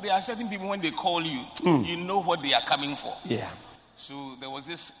 You know, there are certain people when they call you, you know what they are coming for. Yeah. So there was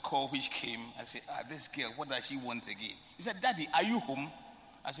this call which came. I said, this girl, what does she want again? He said, Daddy, are you home?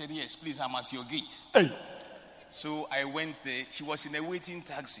 I said, yes, please, I'm at your gate. Hey. So I went there. She was in a waiting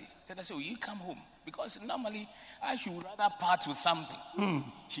taxi. Then I said, you come home. Because normally I should rather part with something.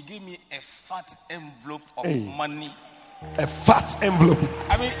 She gave me a fat envelope of money. A fat envelope.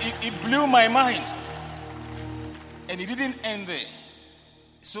 I mean, it blew my mind. And it didn't end there.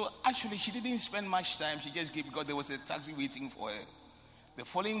 So actually, she didn't spend much time. She just gave, because there was a taxi waiting for her. The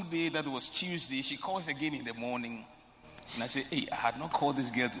following day, that was Tuesday, she calls again in the morning. And I said, hey, I had not called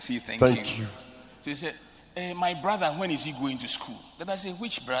this girl to say thank you. So he said, my brother, when is he going to school? Then I said,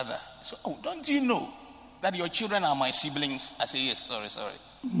 which brother? So, don't you know that your children are my siblings? I said, yes, sorry.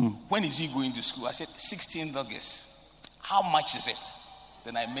 When is he going to school? I said, 16th August. How much is it?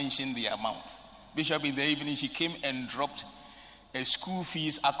 Then I mentioned the amount. Bishop, in the evening, she came and dropped a school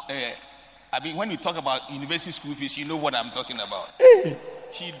fees. I mean, when we talk about university school fees, you know what I'm talking about.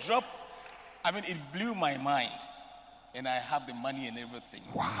 She dropped, I mean, it blew my mind. And I have the money and everything.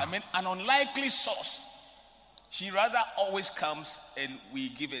 Wow. I mean, an unlikely source. She rather always comes and we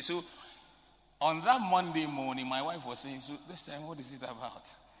give it. So, on that Monday morning, my wife was saying, so this time, what is it about?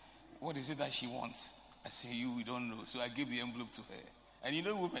 What is it that she wants? I said, we don't know. So I gave the envelope to her. And you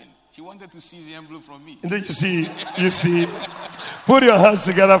know, women, she wanted to seize the envelope from me. And then you see, put your hands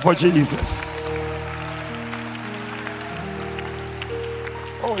together for Jesus.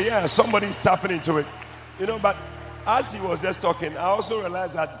 Oh yeah, somebody's tapping into it. You know, but as he was just talking, I also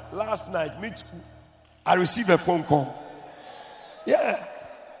realized that last night, me too, I received a phone call. Yeah,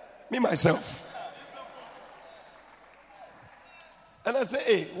 me myself. And I said,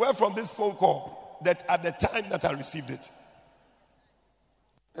 hey, where from this phone call that at the time that I received it?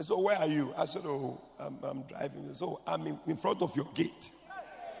 And so, where are you? I said, I'm driving. So, I'm in front of your gate.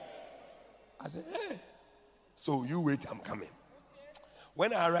 I said, hey. So, you wait, I'm coming.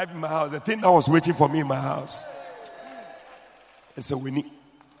 When I arrived in my house, the thing that was waiting for me in my house, it's a Winnie.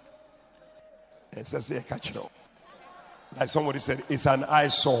 It's a catch up. Like somebody said, it's an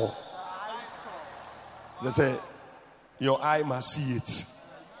eyesore. They say, your eye must see it.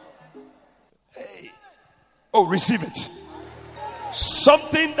 Hey. Oh, receive it.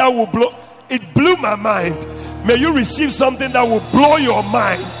 Something that will blow. It blew my mind. May you receive something that will blow your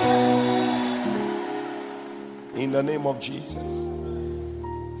mind. In the name of Jesus.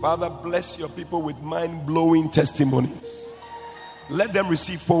 Father, bless your people with mind-blowing testimonies. Let them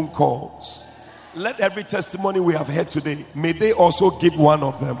receive phone calls. Let every testimony we have heard today, may they also give one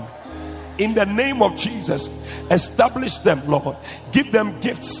of them. In the name of Jesus, establish them, Lord. Give them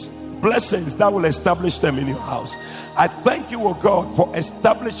gifts, blessings that will establish them in your house. I thank you, O God, for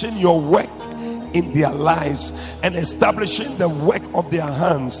establishing your work in their lives and establishing the work of their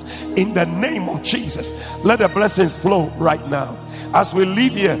hands. In the name of Jesus, let the blessings flow right now. As we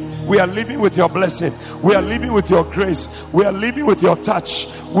leave here, we are living with your blessing. We are living with your grace. We are living with your touch.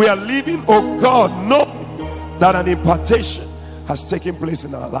 We are living, oh God, know that an impartation has taken place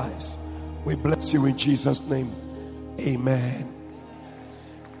in our lives. We bless you in Jesus' name. Amen.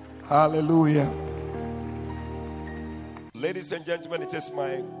 Hallelujah. Ladies and gentlemen, it is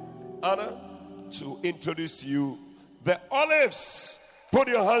my honor to introduce you the Olives. Put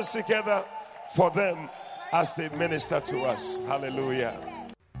your hands together for them as they minister to us. Hallelujah.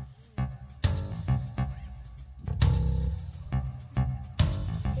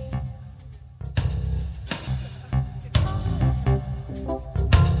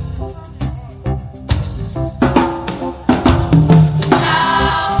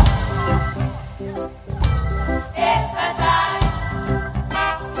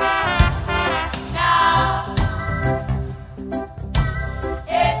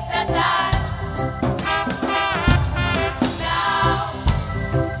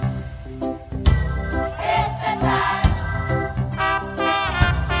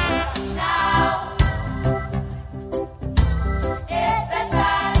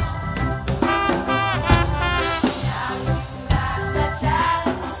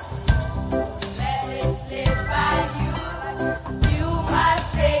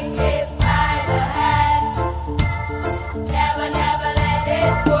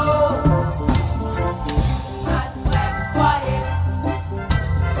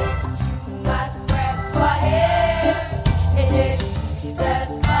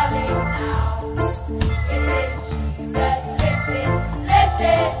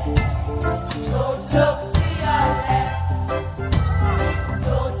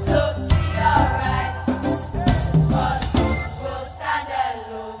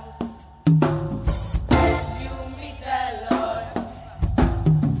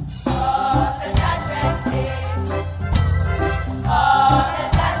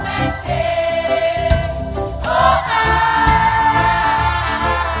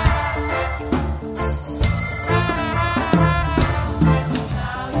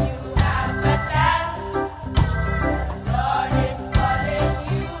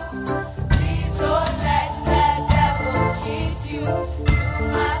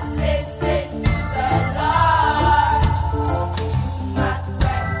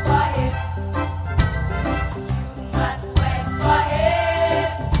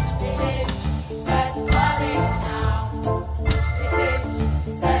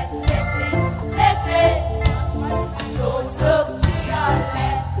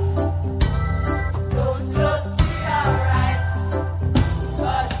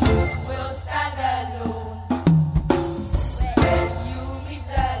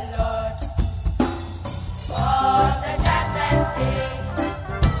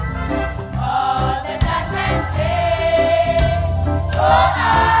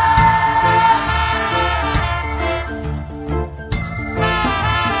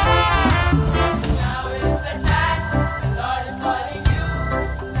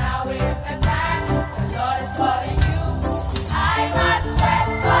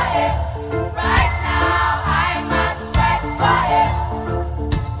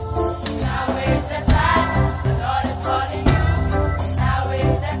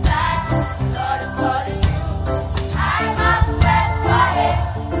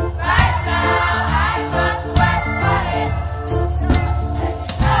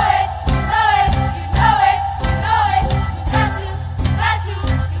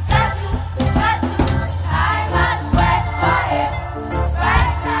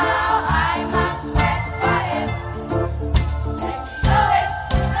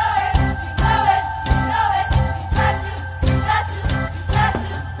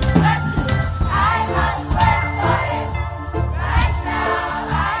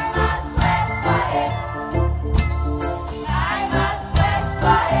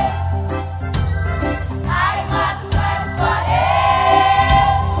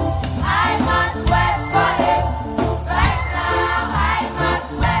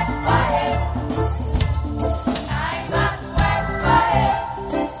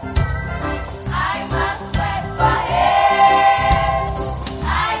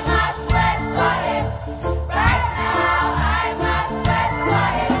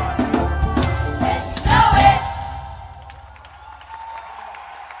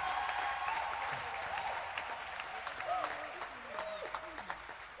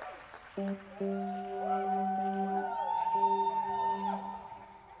 Don't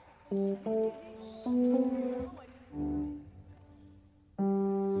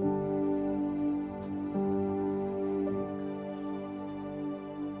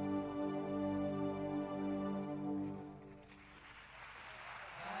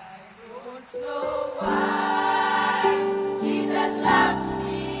know why Jesus loved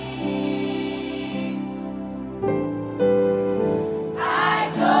me. I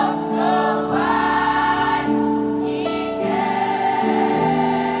don't know why He cared.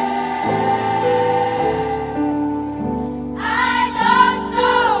 I don't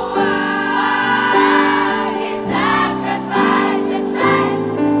know why He sacrificed His life.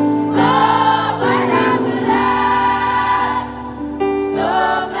 Oh, but I'm glad, so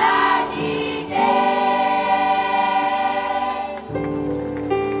glad He did.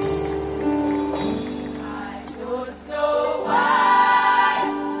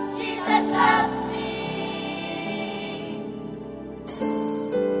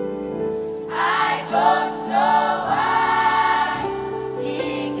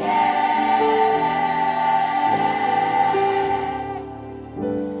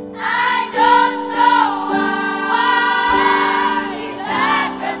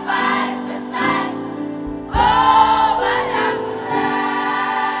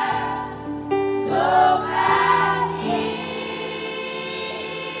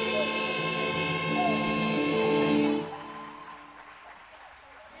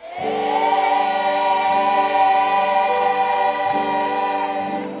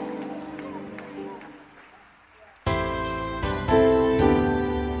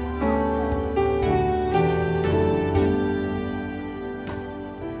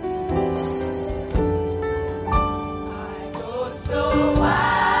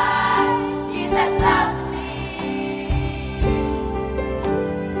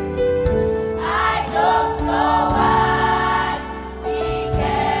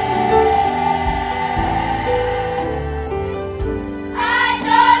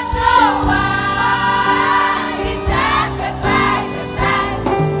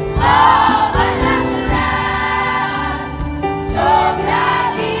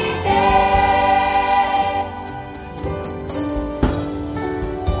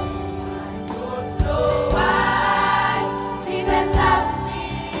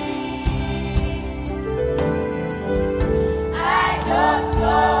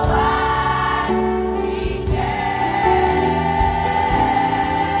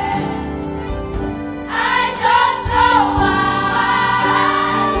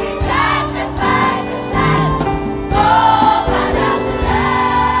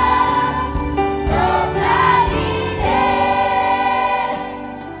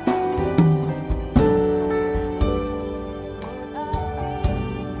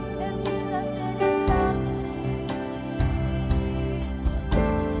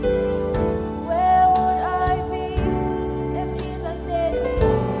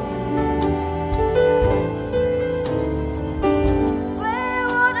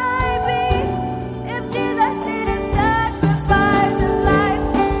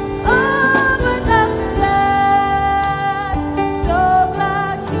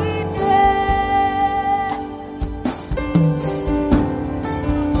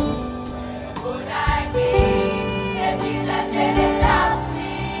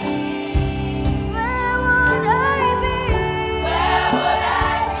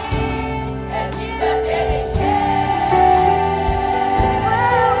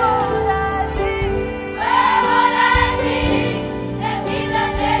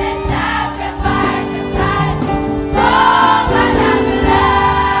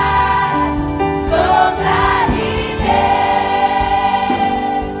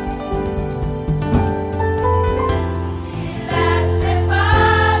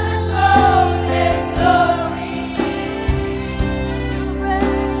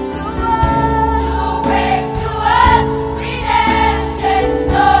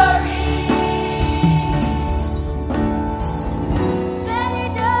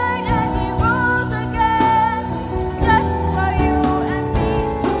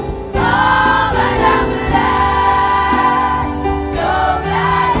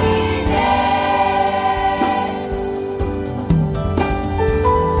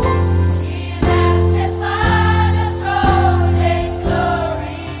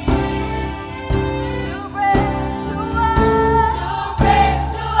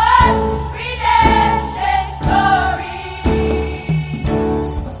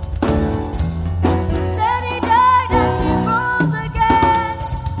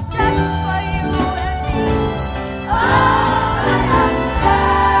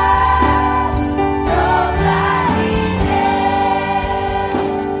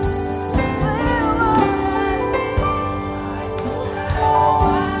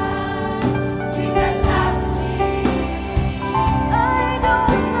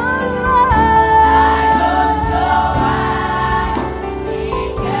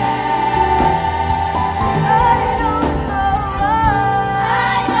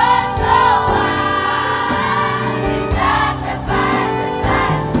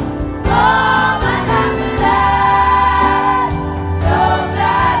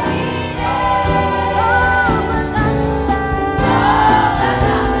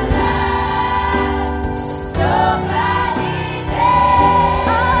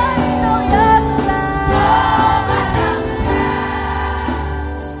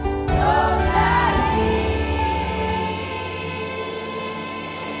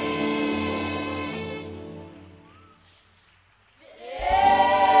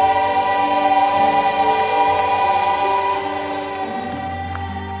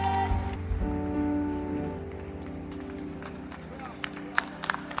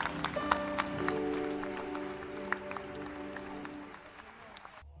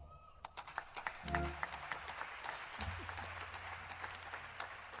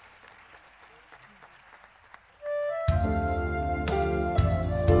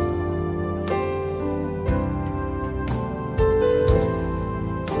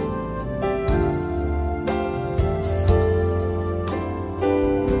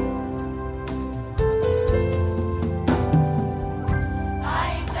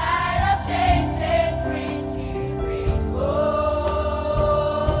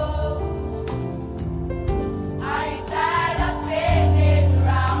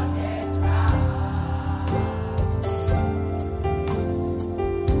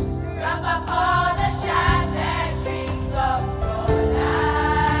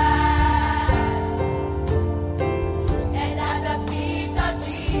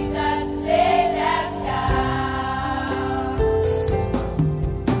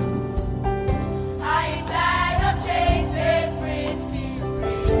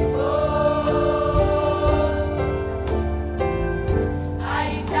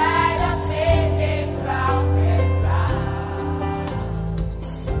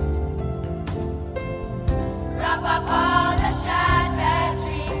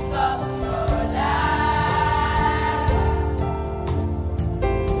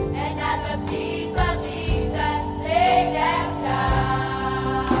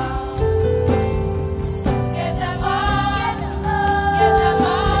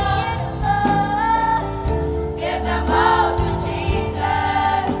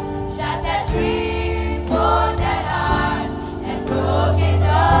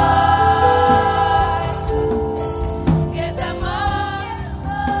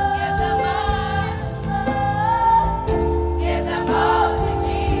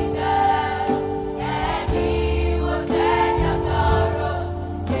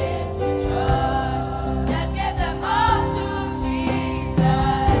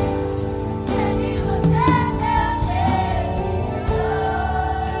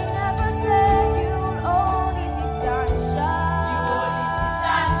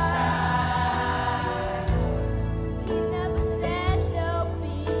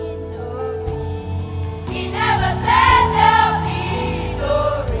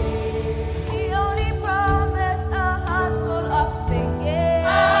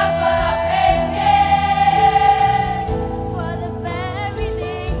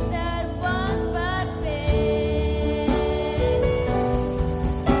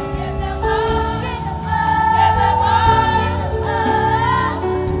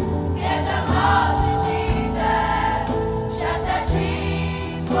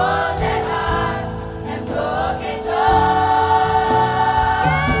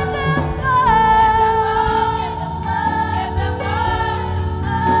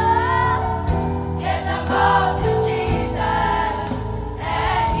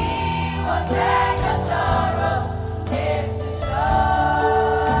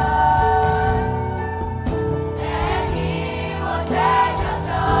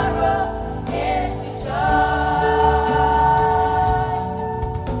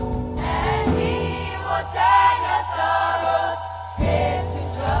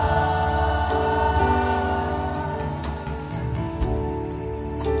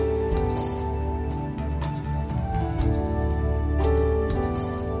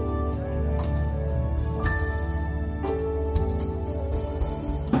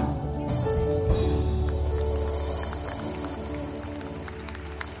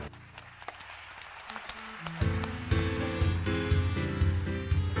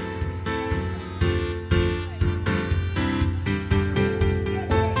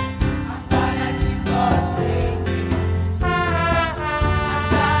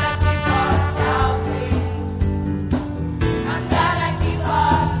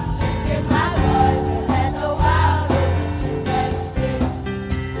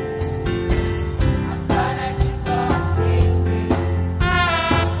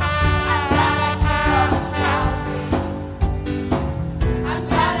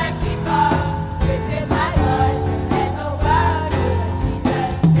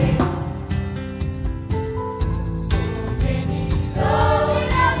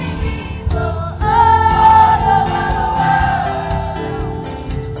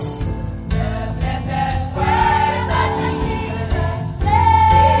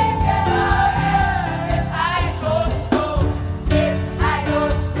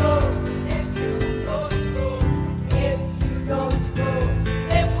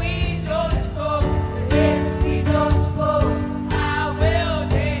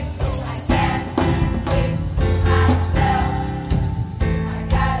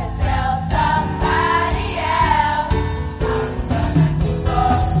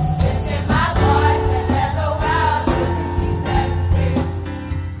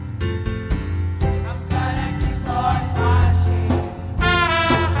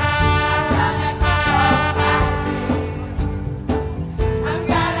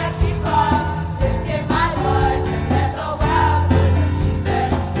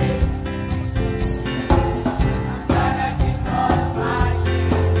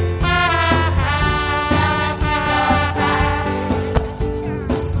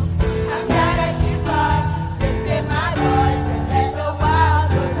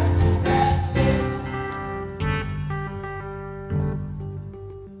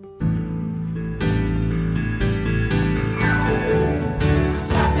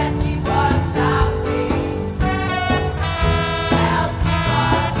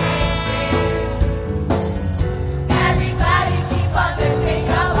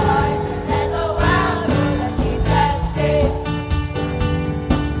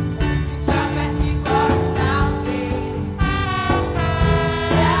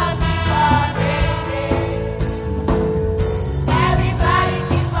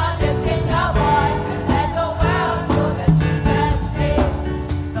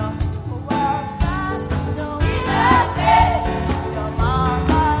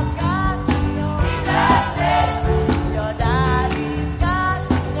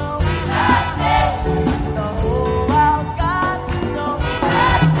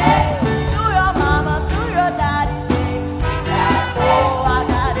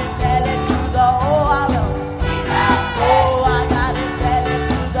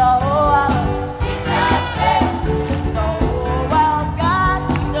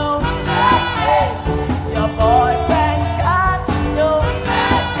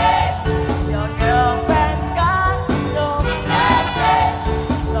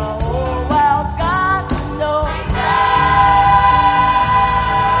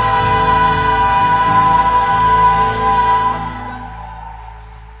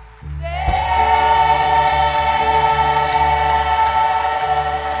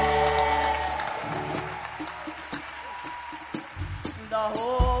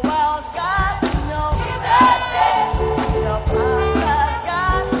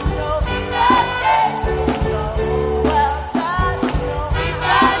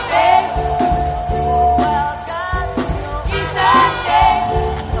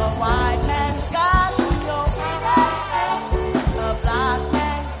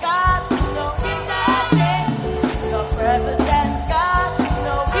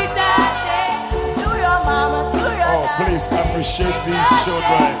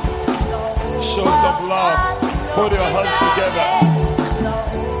 children. Show some love. Put your hands together.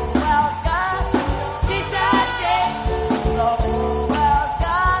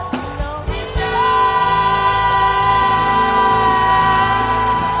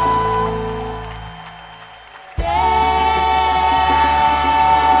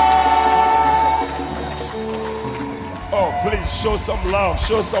 Please show some love.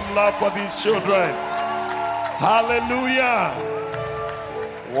 Show some love for these children. Hallelujah.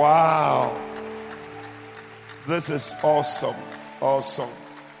 Wow. This is awesome. Awesome.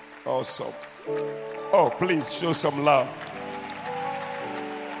 Awesome. Oh, please show some love.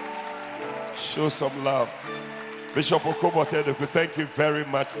 Show some love. Bishop Okobotedoku, thank you very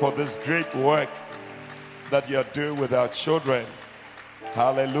much for this great work that you're doing with our children.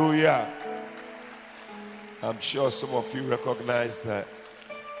 Hallelujah. I'm sure some of you recognize that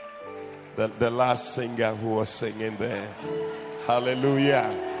the last singer who was singing there.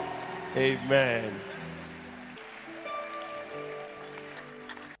 Hallelujah. Amen.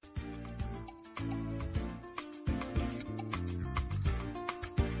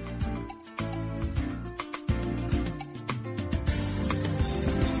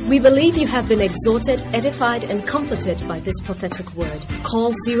 We believe you have been exhorted, edified, and comforted by this prophetic word.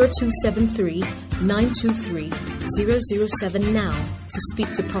 Call 0273-923-007 now to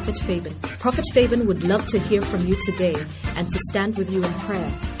speak to Prophet Fabian. Prophet Fabian would love to hear from you today and to stand with you in prayer.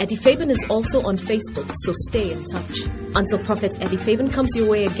 Eddie Fabian is also on Facebook, so stay in touch. Until Prophet Eddie Fabian comes your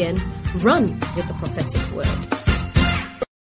way again, run with the prophetic word.